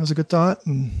 That was a good thought.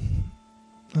 And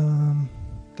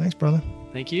thanks, brother.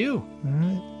 Thank you. All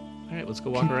right. All right. Let's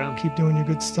go walk around. Keep doing your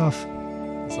good stuff.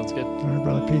 Sounds good. All right,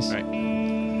 brother. Peace. All right.